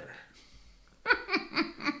forever.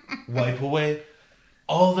 Wipe away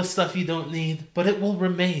all the stuff you don't need, but it will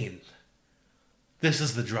remain. This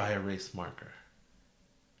is the dry erase marker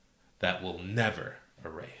that will never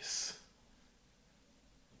erase.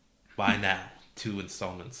 Buy now, 2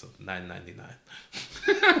 installments of $9.99.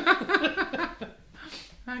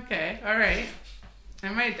 Okay, all right.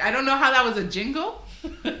 I don't know how that was a jingle.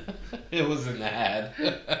 It was an ad.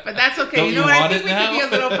 But that's okay. Don't you know you what? want I think it we now? could be a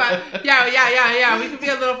little fast. Yeah. We could be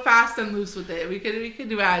a little fast and loose with it. We could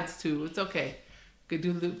do ads too. It's okay. We could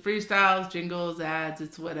do freestyles, jingles, ads.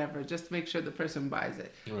 It's whatever. Just make sure the person buys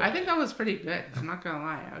it. Right. I think that was pretty good. I'm not gonna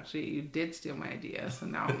lie. Actually, you did steal my idea. So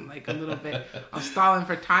now I'm a little bit. I'm stalling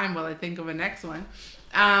for time while I think of a next one.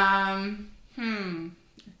 But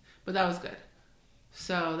that was good.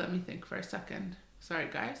 So let me think for a second. Sorry,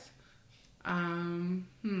 guys.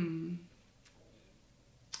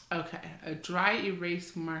 Okay, a dry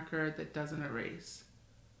erase marker that doesn't erase.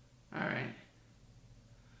 All right.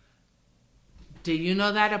 Do you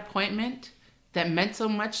know that appointment that meant so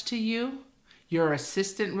much to you? Your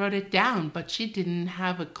assistant wrote it down, but she didn't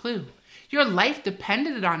have a clue. Your life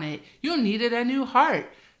depended on it. You needed a new heart.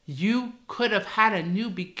 You could have had a new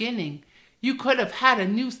beginning. You could have had a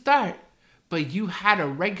new start. But you had a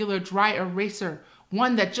regular dry eraser,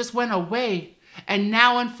 one that just went away. And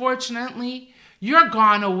now, unfortunately, you're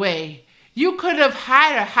gone away. You could have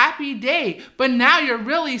had a happy day, but now you're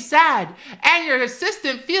really sad, and your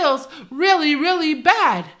assistant feels really, really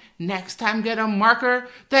bad. Next time, get a marker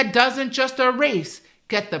that doesn't just erase.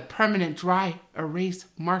 Get the permanent dry erase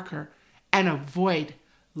marker and avoid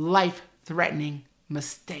life-threatening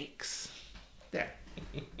mistakes. There.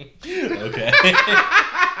 Okay.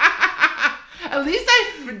 At least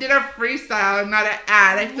I did a freestyle and not an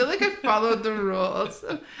ad. I feel like I followed the rules.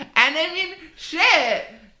 And I mean, shit.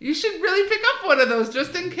 You should really pick up one of those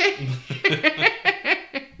just in case.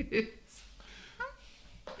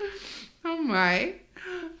 Oh my.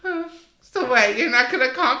 So what, you're not going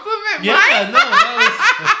to compliment mine? Yeah, no,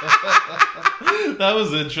 that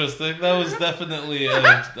was interesting. That was definitely an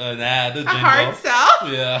ad, a jingle. Hard sell?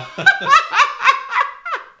 Yeah.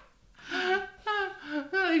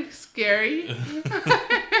 Like scary.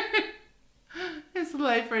 It's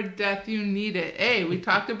life or death, you need it. Hey, we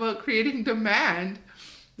talked about creating demand.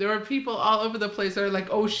 There were people all over the place that are like,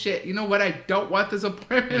 oh shit, you know what? I don't want this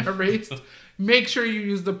appointment erased. Make sure you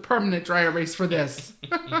use the permanent dry erase for this.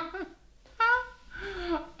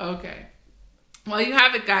 Okay. Well, you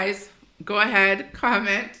have it, guys. Go ahead,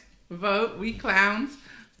 comment, vote. We clowns.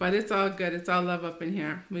 But it's all good. It's all love up in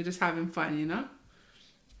here. We're just having fun, you know?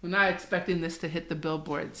 We're not expecting this to hit the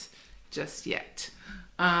billboards just yet.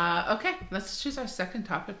 Okay, let's choose our second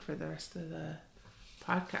topic for the rest of the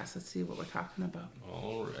podcast. Let's see what we're talking about.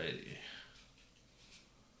 Alrighty.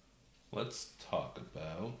 Let's talk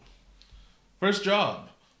about first job.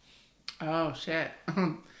 Oh, shit.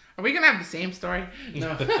 Are we going to have the same story?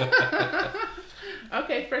 No.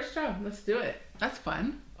 Okay, first job. Let's do it. That's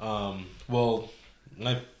fun. Well,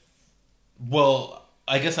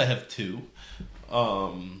 I guess I have two.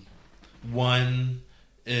 One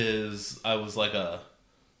is I was like a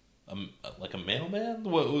mailman,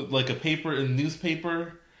 like a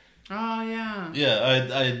newspaper. Oh yeah.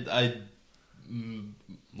 Yeah, I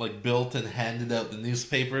like built and handed out the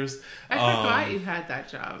newspapers. I forgot you had that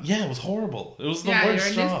job. Yeah, it was horrible. It was the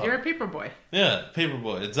worst job. You're a paper boy. Yeah, paper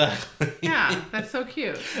boy, exactly. Yeah, that's so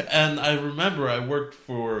cute. And I remember I worked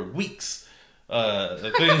for weeks. I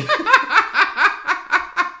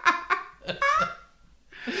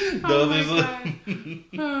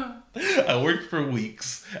worked for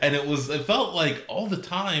weeks, and it felt like all the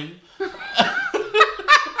time.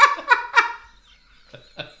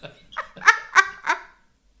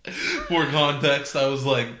 For context, I was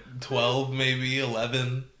like 12, maybe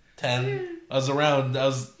 11, 10. I was 10, 11,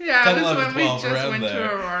 12, when we just went there.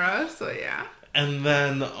 to Aurora, so yeah. And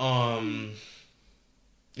then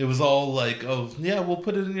it was all like, oh, yeah, we'll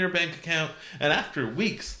put it in your bank account. And after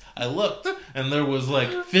weeks, I looked, and there was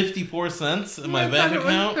like 54 cents in my bank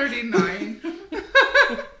account. It was 39.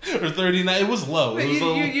 Or 39. It was low. But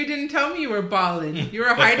you didn't tell me you were balling. You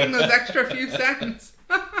were hiding those extra few cents.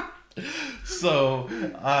 So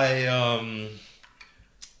and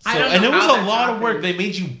it was a lot of work. They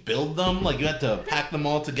made you build them. Like you had to pack them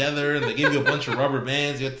all together, and they gave you a bunch of rubber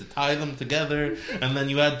bands. You had to tie them together, and then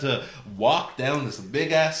you had to walk down this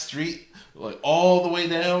big ass street, like all the way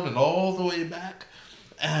down and all the way back.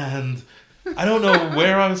 And I don't know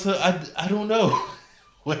where I was. I don't know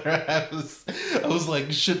where I was. I was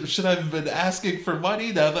like, should I have been asking for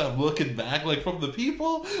money now that I'm looking back, like from the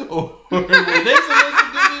people, or were they supposed to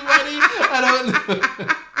give me money? I don't know.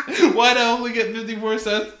 Why'd I only get 54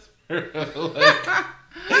 cents for like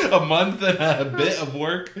a month and a bit of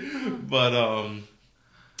work? But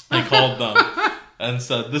I called them and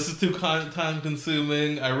said, this is too time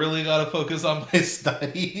consuming. I really gotta focus on my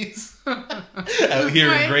studies. Out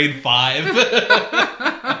here in grade 5.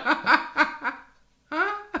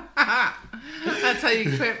 That's how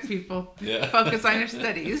you quit, people. Yeah. Focus on your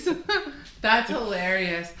studies. That's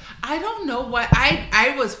hilarious. I don't know what...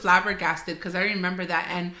 I was flabbergasted because I remember that,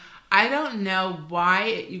 and I don't know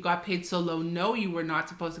why you got paid so low. No, you were not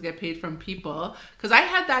supposed to get paid from people, because I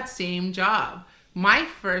had that same job. My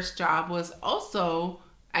first job was also,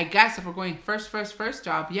 I guess if we're going first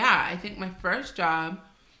job, yeah, I think my first job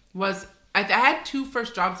was... I had 2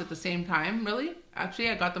 first jobs at the same time, really. Actually,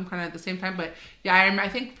 I got them kind of at the same time. But yeah, I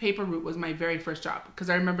think paper route was my very first job. Because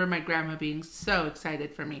I remember my grandma being so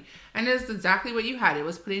excited for me. And it was exactly what you had. It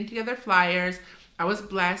was putting together flyers. I was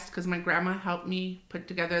blessed because my grandma helped me put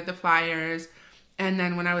together the flyers. And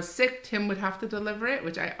then when I was sick, Tim would have to deliver it.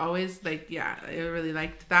 Which I always, I really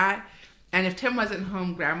liked that. And if Tim wasn't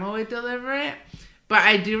home, grandma would deliver it. But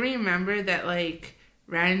I do remember that,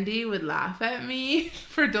 Randy would laugh at me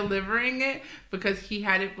for delivering it because he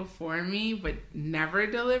had it before me but never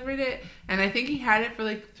delivered it. And I think he had it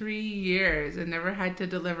for 3 years and never had to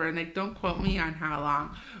deliver. And don't quote me on how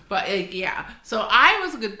long. But yeah. So I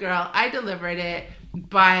was a good girl. I delivered it.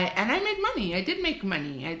 And I made money. I did make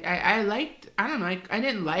money. I liked, I don't know, I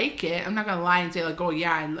didn't like it. I'm not going to lie and say like, oh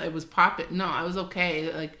yeah, it was popping. No, I was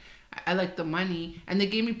okay. Like, I liked the money. And they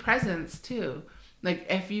gave me presents too. Like,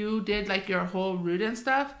 if you did like your whole route and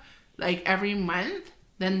stuff, like every month,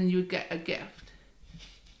 then you get a gift.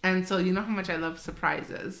 And so you know how much I love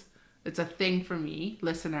surprises. It's a thing for me,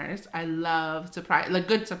 listeners. I love surprise, like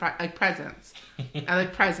good surprise, like presents. I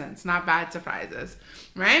like presents, not bad surprises,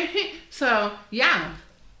 right? So yeah.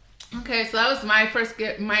 Okay, so that was my first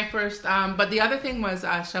gift. But the other thing was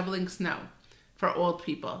shoveling snow for old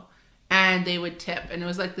people, and they would tip, and it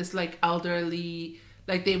was like this like elderly.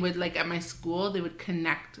 Like they would like at my school, they would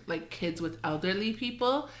connect like kids with elderly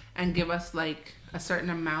people and give us like a certain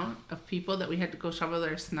amount of people that we had to go shovel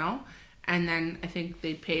their snow. And then I think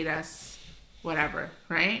they paid us whatever,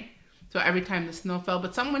 right? So every time the snow fell.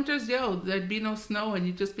 But some winters, there'd be no snow and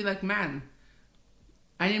you'd just be like, man,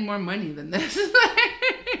 I need more money than this.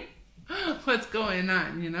 What's going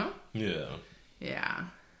on, you know? Yeah. Yeah.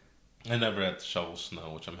 I never had to shovel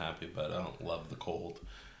snow, which I'm happy about. I don't love the cold.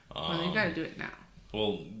 Well, you gotta do it now.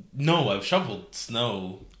 Well, no, I've shoveled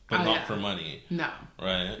snow, but not for money. No.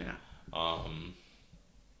 Right? Yeah.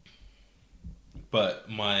 But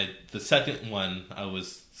the second one I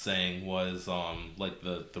was saying was like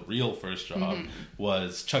the real first job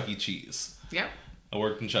was Chuck E. Cheese. Yep. I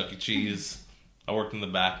worked in Chuck E. Cheese. I worked in the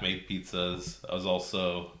back, made pizzas. I was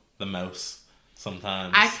also the mouse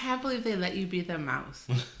sometimes. I can't believe they let you be the mouse.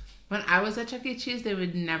 When I was at Chuck E. Cheese, they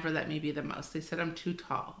would never let me be the mouse. They said I'm too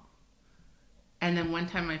tall. And then one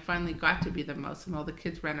time I finally got to be the mouse and all the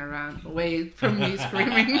kids ran around away from me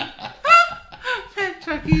screaming.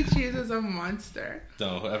 Chuck E. Cheese is a monster.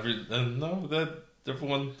 No, that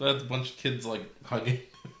everyone, that bunch of kids like hugging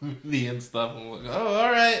me and stuff. I'm like, oh,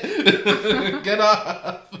 all right, get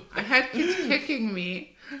off. I had kids kicking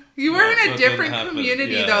me. You were in a different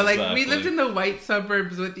community though. Like we lived in the white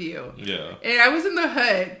suburbs with you. Yeah. And I was in the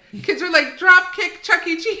hood. Kids were like, drop kick Chuck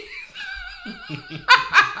E. Cheese.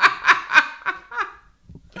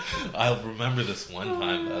 I remember this one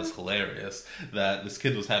time that was hilarious, that this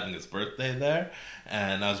kid was having his birthday there,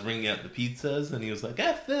 and I was bringing out the pizzas, and he was like,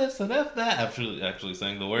 F this and F that, actually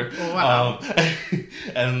saying the word. Wow.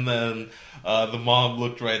 And then the mom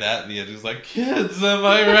looked right at me, and he was like, kids, am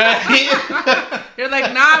I right? You're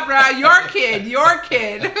like, nah, bro, your kid.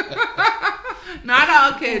 Not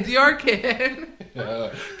all kids, your kid.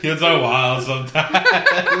 Kids are wild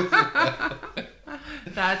sometimes.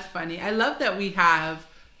 That's funny. I love that we have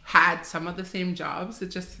had some of the same jobs. It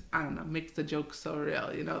just, I don't know, makes the joke so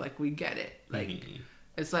real, you know, like we get it. Like,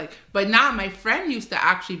 it's like, but now my friend used to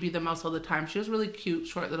actually be the mouse all the time. She was really cute,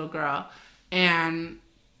 short little girl. And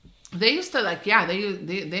they used to like, yeah, they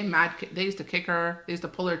used to kick her. They used to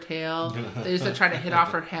pull her tail. They used to try to hit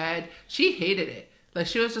off her head. She hated it. Like,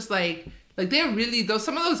 she was just like they're really,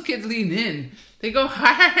 some of those kids lean in. They go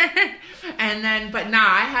hard. And then, but now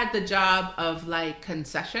I had the job of like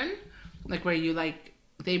concession, like where you like,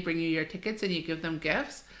 they bring you your tickets and you give them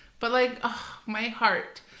gifts. But like, oh, my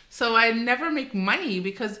heart. So I never make money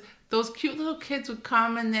because those cute little kids would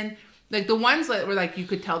come, and then like the ones that were like, you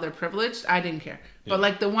could tell they're privileged, I didn't care. Yeah. But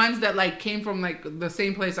like the ones that like came from like the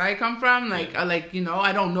same place I come from, like, yeah. Like, you know,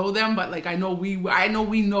 I don't know them, but like, I know we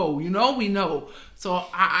know, you know, we know. So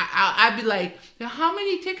I'd be like, how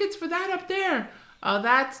many tickets for that up there?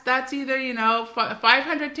 That's either, you know,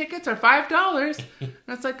 500 tickets or $5. And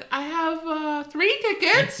it's like, I have 3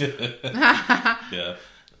 tickets. Yeah.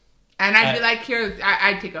 And I'd be like, here,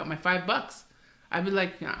 I'd take out my $5. I'd be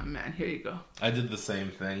like, oh man, here you go. I did the same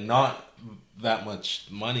thing. Not that much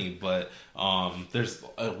money, but there's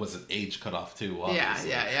was an age cutoff too. Obviously.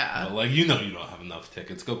 Yeah. Like, you don't have enough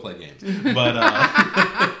tickets. Go play games.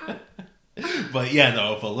 But but yeah,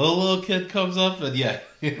 no. If a little kid comes up and he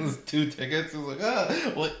has 2 tickets, he's like,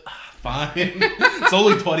 fine. It's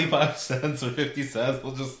only 25 cents or 50 cents.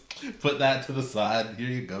 We'll just put that to the side. Here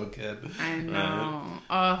you go, kid. I know.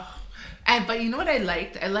 But you know what I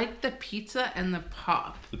liked? I liked the pizza and the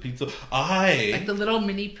pop. The pizza. Like the little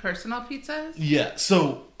mini personal pizzas? Yeah.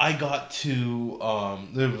 So I got to,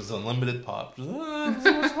 there was unlimited pop. Which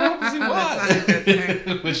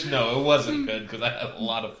no, it wasn't good because I had a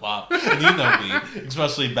lot of pop. And you know me,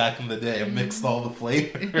 especially back in the day, I mixed all the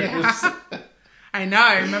flavors. Yeah. I know.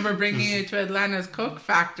 I remember bringing you to Atlanta's Coke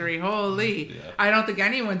factory. Holy. Yeah. I don't think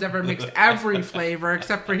anyone's ever mixed every flavor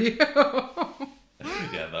except for you.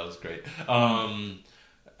 Yeah, that was great.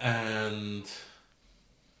 And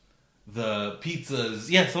the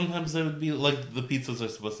pizzas, sometimes they would be like, the pizzas are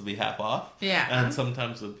supposed to be half off. Yeah. And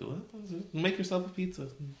sometimes it would be like, make yourself a pizza.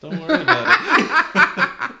 Don't worry about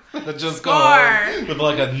it. Just Score. go home with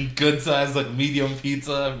like a good size, like medium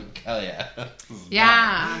pizza. Hell yeah.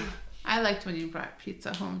 Yeah. I liked when you brought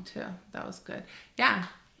pizza home too. That was good. Yeah.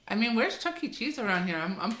 I mean, where's Chuck E. Cheese around here?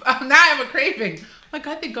 I'm now I have a craving. Like,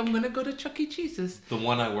 I think I'm gonna go to Chuck E. Cheese's. The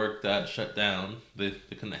one I worked at shut down. They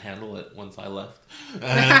couldn't handle it once I left. And,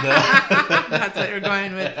 that's what you're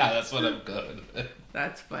going with. Yeah, that's what I'm going with.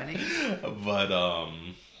 That's funny. But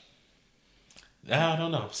yeah, I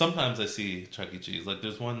don't know. Sometimes I see Chuck E. Cheese. Like,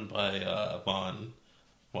 there's one by Vaughan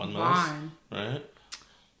Mills, right?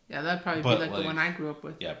 Yeah, that'd probably be like the one I grew up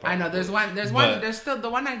with. Yeah, probably. I know there's one. There's still the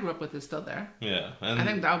one I grew up with is still there. Yeah, and I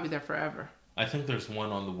think that'll be there forever. I think there's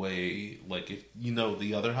one on the way, like if you know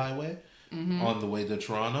the other highway, on the way to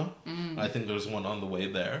Toronto. I think there's one on the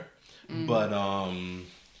way there, but I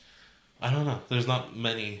don't know. There's not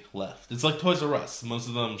many left. It's like Toys R Us. Most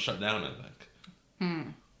of them shut down, I think.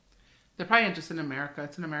 They're probably just in America.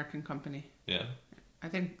 It's an American company. Yeah. I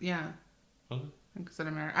think. Yeah. Okay. I think it's in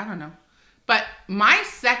America. I don't know. But my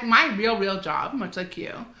real job, much like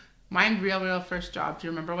you, my real first job. Do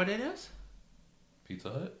you remember what it is? Pizza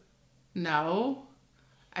Hut? No,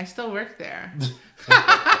 I still work there.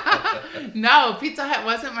 No, Pizza Hut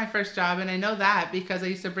wasn't my first job, and I know that because I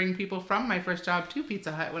used to bring people from my first job to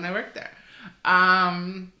Pizza Hut when I worked there.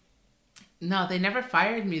 No, they never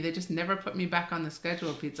fired me. They just never put me back on the schedule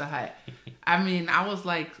at Pizza Hut. I mean, I was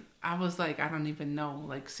like, I don't even know,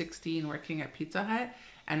 like 16 working at Pizza Hut.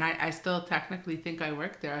 And I still technically think I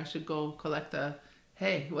work there. I should go collect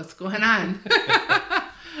hey, what's going on?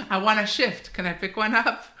 I want a shift. Can I pick one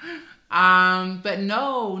up? But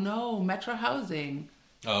no, Metro Housing.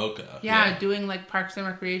 Oh, okay. Yeah, doing like Parks and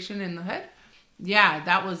Recreation in the hood. Yeah,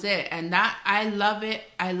 that was it. And I love it.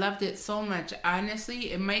 I loved it so much.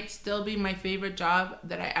 Honestly, it might still be my favorite job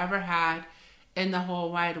that I ever had in the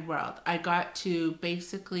whole wide world. I got to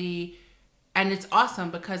basically... And it's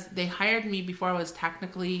awesome because they hired me before I was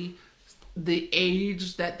technically the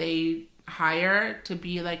age that they hire to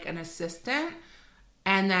be like an assistant.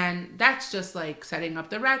 And then that's just like setting up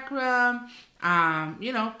the rec room,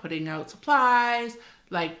 putting out supplies,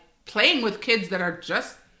 like playing with kids that are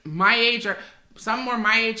just my age or some were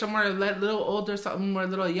my age, some were a little older, some were a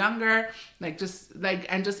little younger,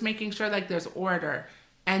 just making sure like there's order.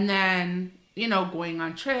 And then, going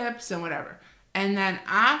on trips and whatever. And then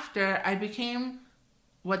after, I became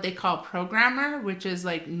what they call programmer, which is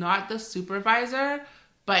like not the supervisor,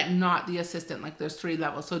 but not the assistant. Like there's 3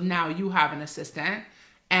 levels. So now you have an assistant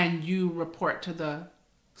and you report to the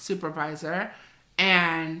supervisor,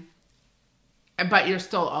 but you're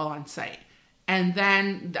still all on site. And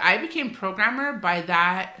then I became programmer by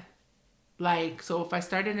that, so if I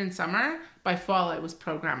started in summer, by fall I was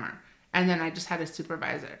programmer. And then I just had a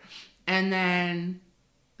supervisor. And then...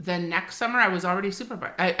 the next summer, I was already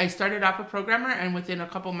supervisor. I started off a programmer, and within a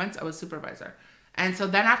couple months, I was supervisor. And so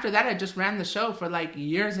then after that, I just ran the show for like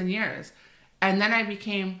years and years. And then I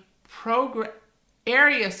became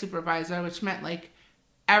area supervisor, which meant like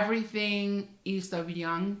everything east of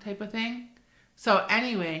Yonge type of thing. So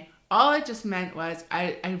anyway, all it just meant was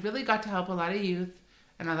I really got to help a lot of youth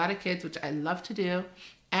and a lot of kids, which I love to do.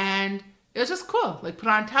 And it was just cool, like put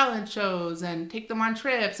on talent shows and take them on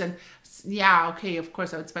trips. And yeah, okay, of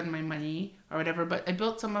course I would spend my money or whatever, but I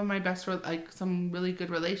built some of my best, some really good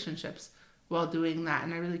relationships while doing that.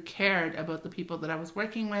 And I really cared about the people that I was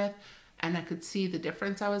working with, and I could see the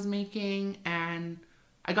difference I was making. And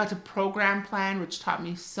I got to program plan, which taught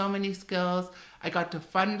me so many skills. I got to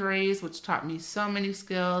fundraise, which taught me so many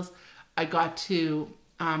skills. I got to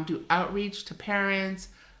do outreach to parents.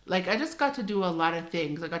 I just got to do a lot of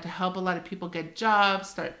things. I got to help a lot of people get jobs,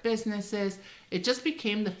 start businesses. It just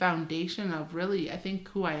became the foundation of really, I think,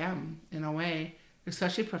 who I am in a way,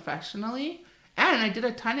 especially professionally. And I did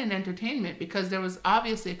a ton in entertainment because there was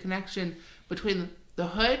obviously a connection between the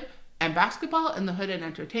hood and basketball and the hood and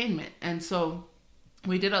entertainment. And so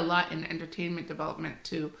we did a lot in entertainment development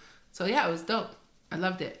too. So yeah, it was dope. I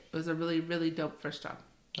loved it. It was a really, really dope first job.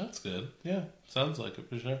 That's good. Yeah, sounds like it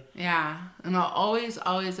for sure. Yeah, and I'll always,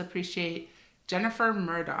 always appreciate Jennifer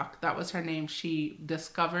Murdoch. That was her name. She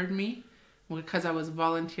discovered me because I was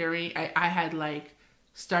volunteering. I had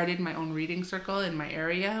started my own reading circle in my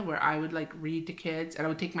area where I would read to kids, and I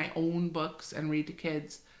would take my own books and read to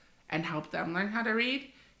kids and help them learn how to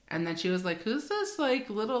read. And then she was like, who's this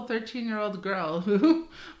little 13-year-old girl who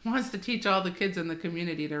wants to teach all the kids in the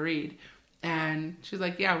community to read? And she's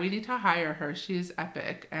like, yeah, we need to hire her. She's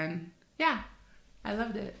epic. And yeah, I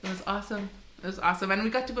loved it. It was awesome. It was awesome. And we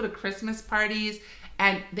got to go to Christmas parties,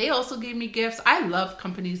 and they also gave me gifts. I love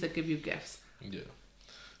companies that give you gifts. Yeah.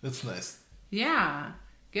 That's nice. Yeah.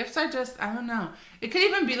 Gifts are just, I don't know. It could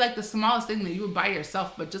even be like the smallest thing that you would buy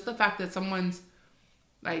yourself, but just the fact that someone's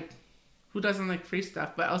like, who doesn't like free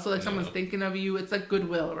stuff, but also like someone's thinking of you, it's like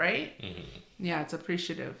goodwill, right? Mm-hmm. Yeah, it's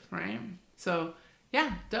appreciative, right? So,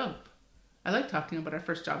 yeah, dope. I like talking about our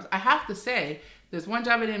first jobs. I have to say, there's one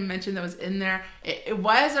job I didn't mention that was in there. It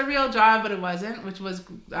was a real job, but it wasn't, which was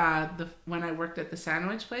when I worked at the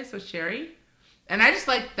sandwich place with Sherry. And I just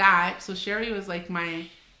liked that. So Sherry was like my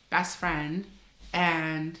best friend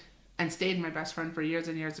and stayed my best friend for years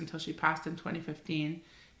and years until she passed in 2015.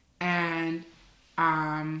 And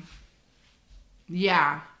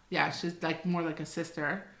yeah, she's like more like a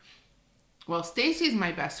sister. Well, Stacy's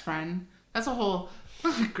my best friend. That's a whole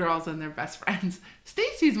girls and their best friends.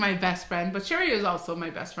 Stacy's my best friend, but Sherry is also my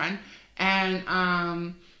best friend. And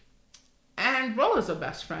Rolla's a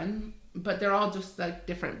best friend, but they're all just like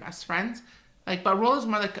different best friends. Like, but Rolla's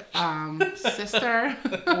more like sister.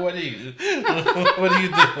 What are you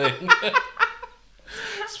doing?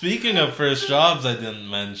 Speaking of first jobs I didn't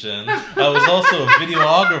mention, I was also a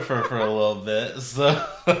videographer for a little bit, so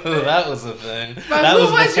that was a thing. But that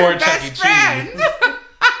who was before your Chuck E. best friend? Cheese.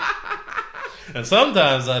 And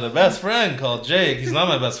sometimes I had a best friend called Jake. He's not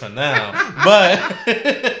my best friend now, but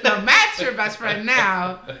no, Matt's your best friend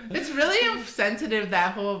now. It's really insensitive,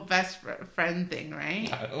 that whole best friend thing, right?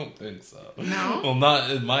 I don't think so. No? Well,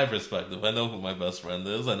 not in my perspective. I know who my best friend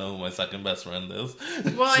is. I know who my second best friend is.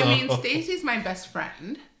 Well, so. I mean, Stacy's my best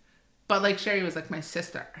friend, but like Sherry was like my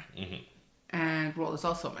sister, and Roll is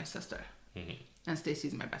also my sister, and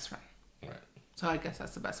Stacy's my best friend. Right. So I guess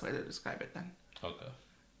that's the best way to describe it then. Okay.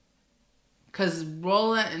 Because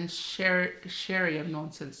Rolla and Sherry have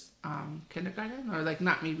known since kindergarten, or like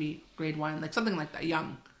not maybe grade 1, like something like that,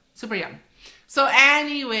 young, super young. So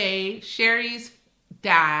anyway, Sherry's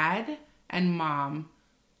dad and mom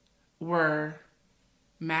were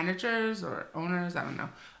managers or owners, I don't know,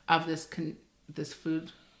 of this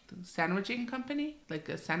food sandwiching company, like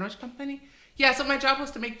a sandwich company. Yeah, so my job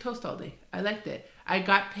was to make toast all day. I liked it. I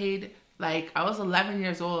got paid, like, I was 11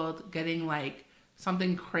 years old getting like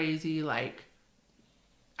something crazy, like,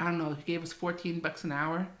 I don't know, he gave us $14 an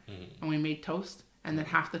hour, and we made toast, and then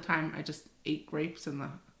half the time I just ate grapes in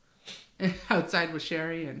the outside with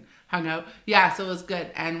Sherry and hung out. Yeah, so it was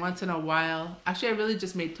good. And once in a while, actually I really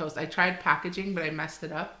just made toast. I tried packaging, but I messed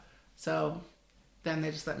it up, so then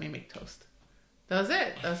they just let me make toast. That was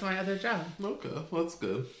it. That was my other job. Okay, that's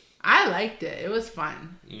good. I liked it. It was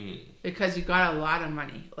fun, because you got a lot of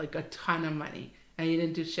money, like a ton of money, and you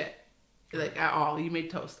didn't do shit. Like, at all. You made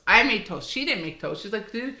toast. I made toast. She didn't make toast. She's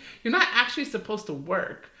like, dude, you're not actually supposed to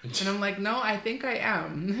work. And I'm like, no, I think I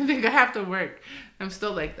am. I think I have to work. I'm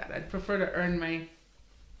still like that. I'd prefer to earn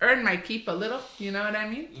my keep a little. You know what I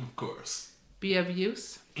mean? Of course. Be of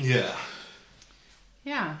use. Yeah.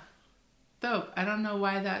 Yeah. Dope. I don't know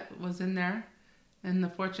why that was in there in the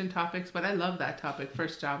fortune topics, but I love that topic.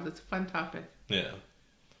 First jobs. It's a fun topic. Yeah.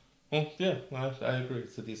 Well, yeah, I agree.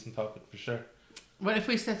 It's a decent topic for sure. But if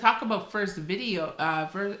we talk about first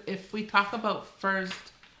if we talk about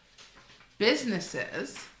first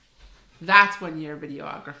businesses, that's when your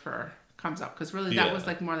videographer comes up. Because really that was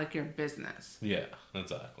like more like your business. Yeah,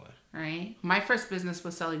 exactly. Right? My first business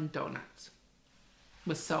was selling donuts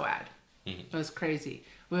with SOAD. It was crazy.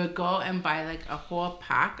 We would go and buy like a whole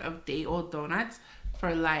pack of day-old donuts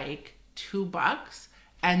for like $2.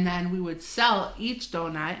 And then we would sell each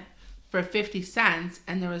donut for 50 cents.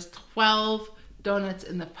 And there was 12 donuts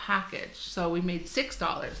in the package, so we made $6.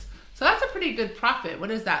 So that's a pretty good profit. What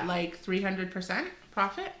is that, like 300%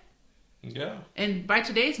 profit? Yeah. And by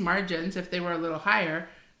today's margins, if they were a little higher,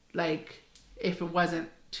 like if it wasn't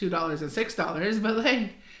 $2 and $6, but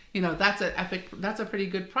like, you know, that's a pretty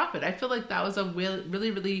good profit. I feel like that was a really,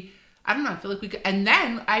 really, I don't know, I feel like we could. And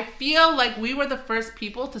then I feel like we were the first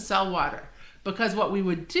people to sell water, because what we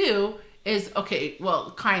would do is, okay, well,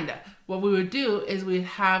 kinda. What we would do is we'd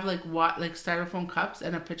have like styrofoam cups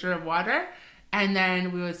and a pitcher of water, and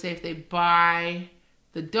then we would say if they buy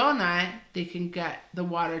the donut, they can get the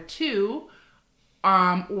water too,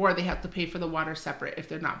 or they have to pay for the water separate if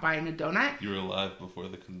they're not buying a donut. You were alive before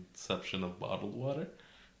the conception of bottled water?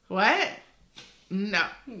 What? No,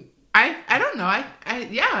 I don't know.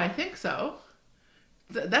 I think so.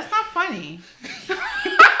 That's not funny.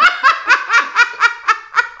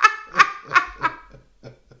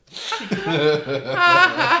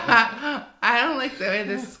 I don't like the way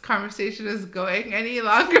this conversation is going any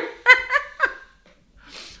longer.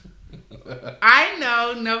 I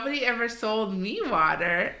know nobody ever sold me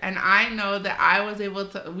water, and I know that I was able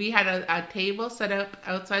to. We had a table set up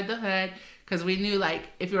outside the hood Because we knew, like,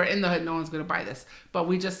 if you were in the hood, no one's going to buy this. But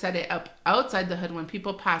we just set it up outside the hood. When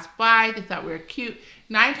people passed by, they thought we were cute.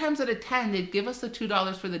 9 times out of 10, they'd give us the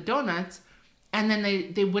 $2 for the donuts, and then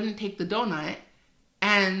they wouldn't take the donut.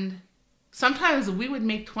 And sometimes we would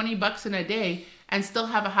make $20 in a day and still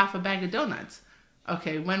have a half a bag of donuts.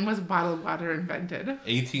 Okay, when was bottled water invented?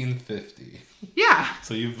 1850. Yeah.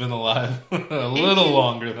 So you've been alive a little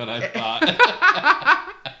longer than I thought.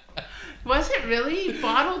 Was it really?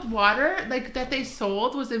 Bottled water, like, that they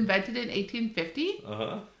sold was invented in 1850?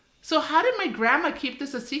 Uh-huh. So how did my grandma keep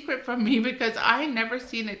this a secret from me? Because I never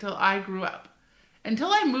seen it till I grew up.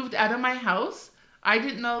 Until I moved out of my house, I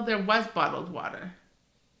didn't know there was bottled water.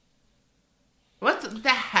 What the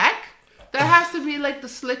heck? That has to be like the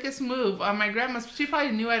slickest move on my grandma's. She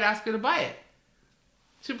probably knew I'd ask her to buy it.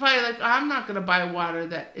 She probably like, I'm not going to buy water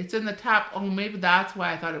that it's in the tap. Oh, maybe that's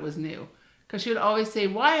why I thought it was new. Because she would always say,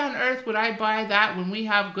 why on earth would I buy that when we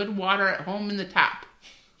have good water at home in the tap?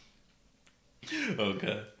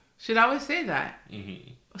 Okay. She'd always say that.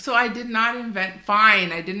 Mm-hmm. So I did not invent,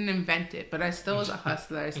 fine, I didn't invent it, but I still was a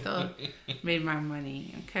hustler. I still made my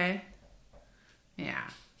money, okay? Yeah.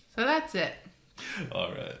 So that's it.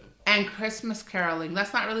 All right. And Christmas caroling.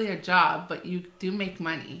 That's not really a job, but you do make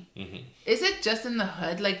money. Mm-hmm. Is it just in the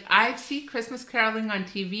hood? Like, I see Christmas caroling on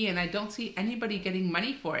TV, and I don't see anybody getting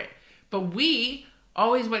money for it. But we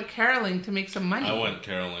always went caroling to make some money. I went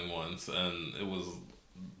caroling once, and it was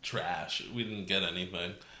trash. We didn't get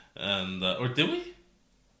anything. And or did we?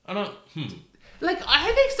 I don't... Like,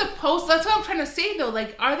 are they supposed... That's what I'm trying to say, though.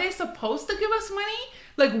 Like, are they supposed to give us money?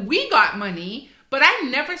 Like, we got money... But I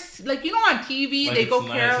never, like, you know, on TV, like, they go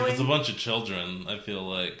caroling. If it's a bunch of children, I feel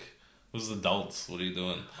like, it was adults. What are you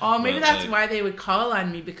doing? Oh, maybe that's why they would call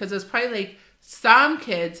on me, because it was probably, like, some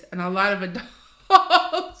kids and a lot of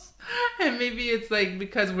adults. And maybe it's, like,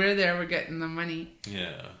 because we're there, we're getting the money.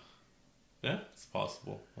 Yeah. Yeah, it's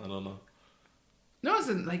possible. I don't know. No, it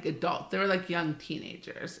wasn't, like, adults. They were, like, young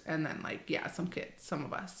teenagers. And then, like, yeah, some kids, some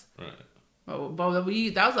of us. Right. But that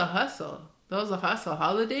was a hustle. That was a hustle.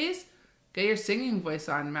 Holidays? Get your singing voice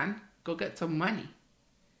on, man. Go get some money.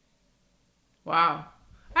 Wow.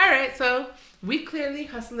 All right, so we clearly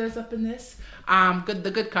hustlers up in this.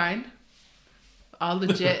 The good kind. All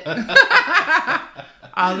legit.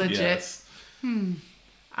 All legit. Yes.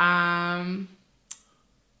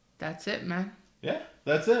 That's it, man. Yeah,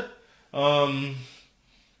 that's it. So,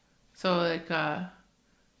 like, why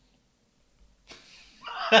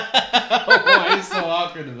are you so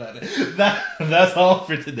awkward about it? That's all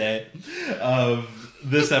for today of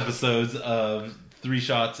this episode of 3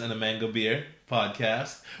 Shots and a Mango Beer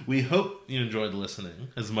podcast. We hope you enjoyed listening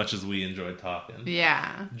as much as we enjoyed talking.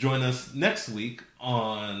 Yeah. Join us next week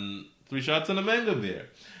on 3 Shots and a Mango Beer.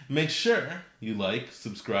 Make sure you like,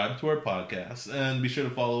 subscribe to our podcast, and be sure to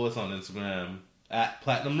follow us on Instagram at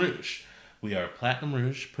Platinum Rouge. We are Platinum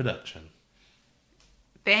Rouge Production.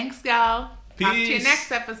 Thanks, y'all. Peace. Talk to you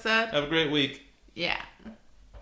next episode. Have a great week. Yeah.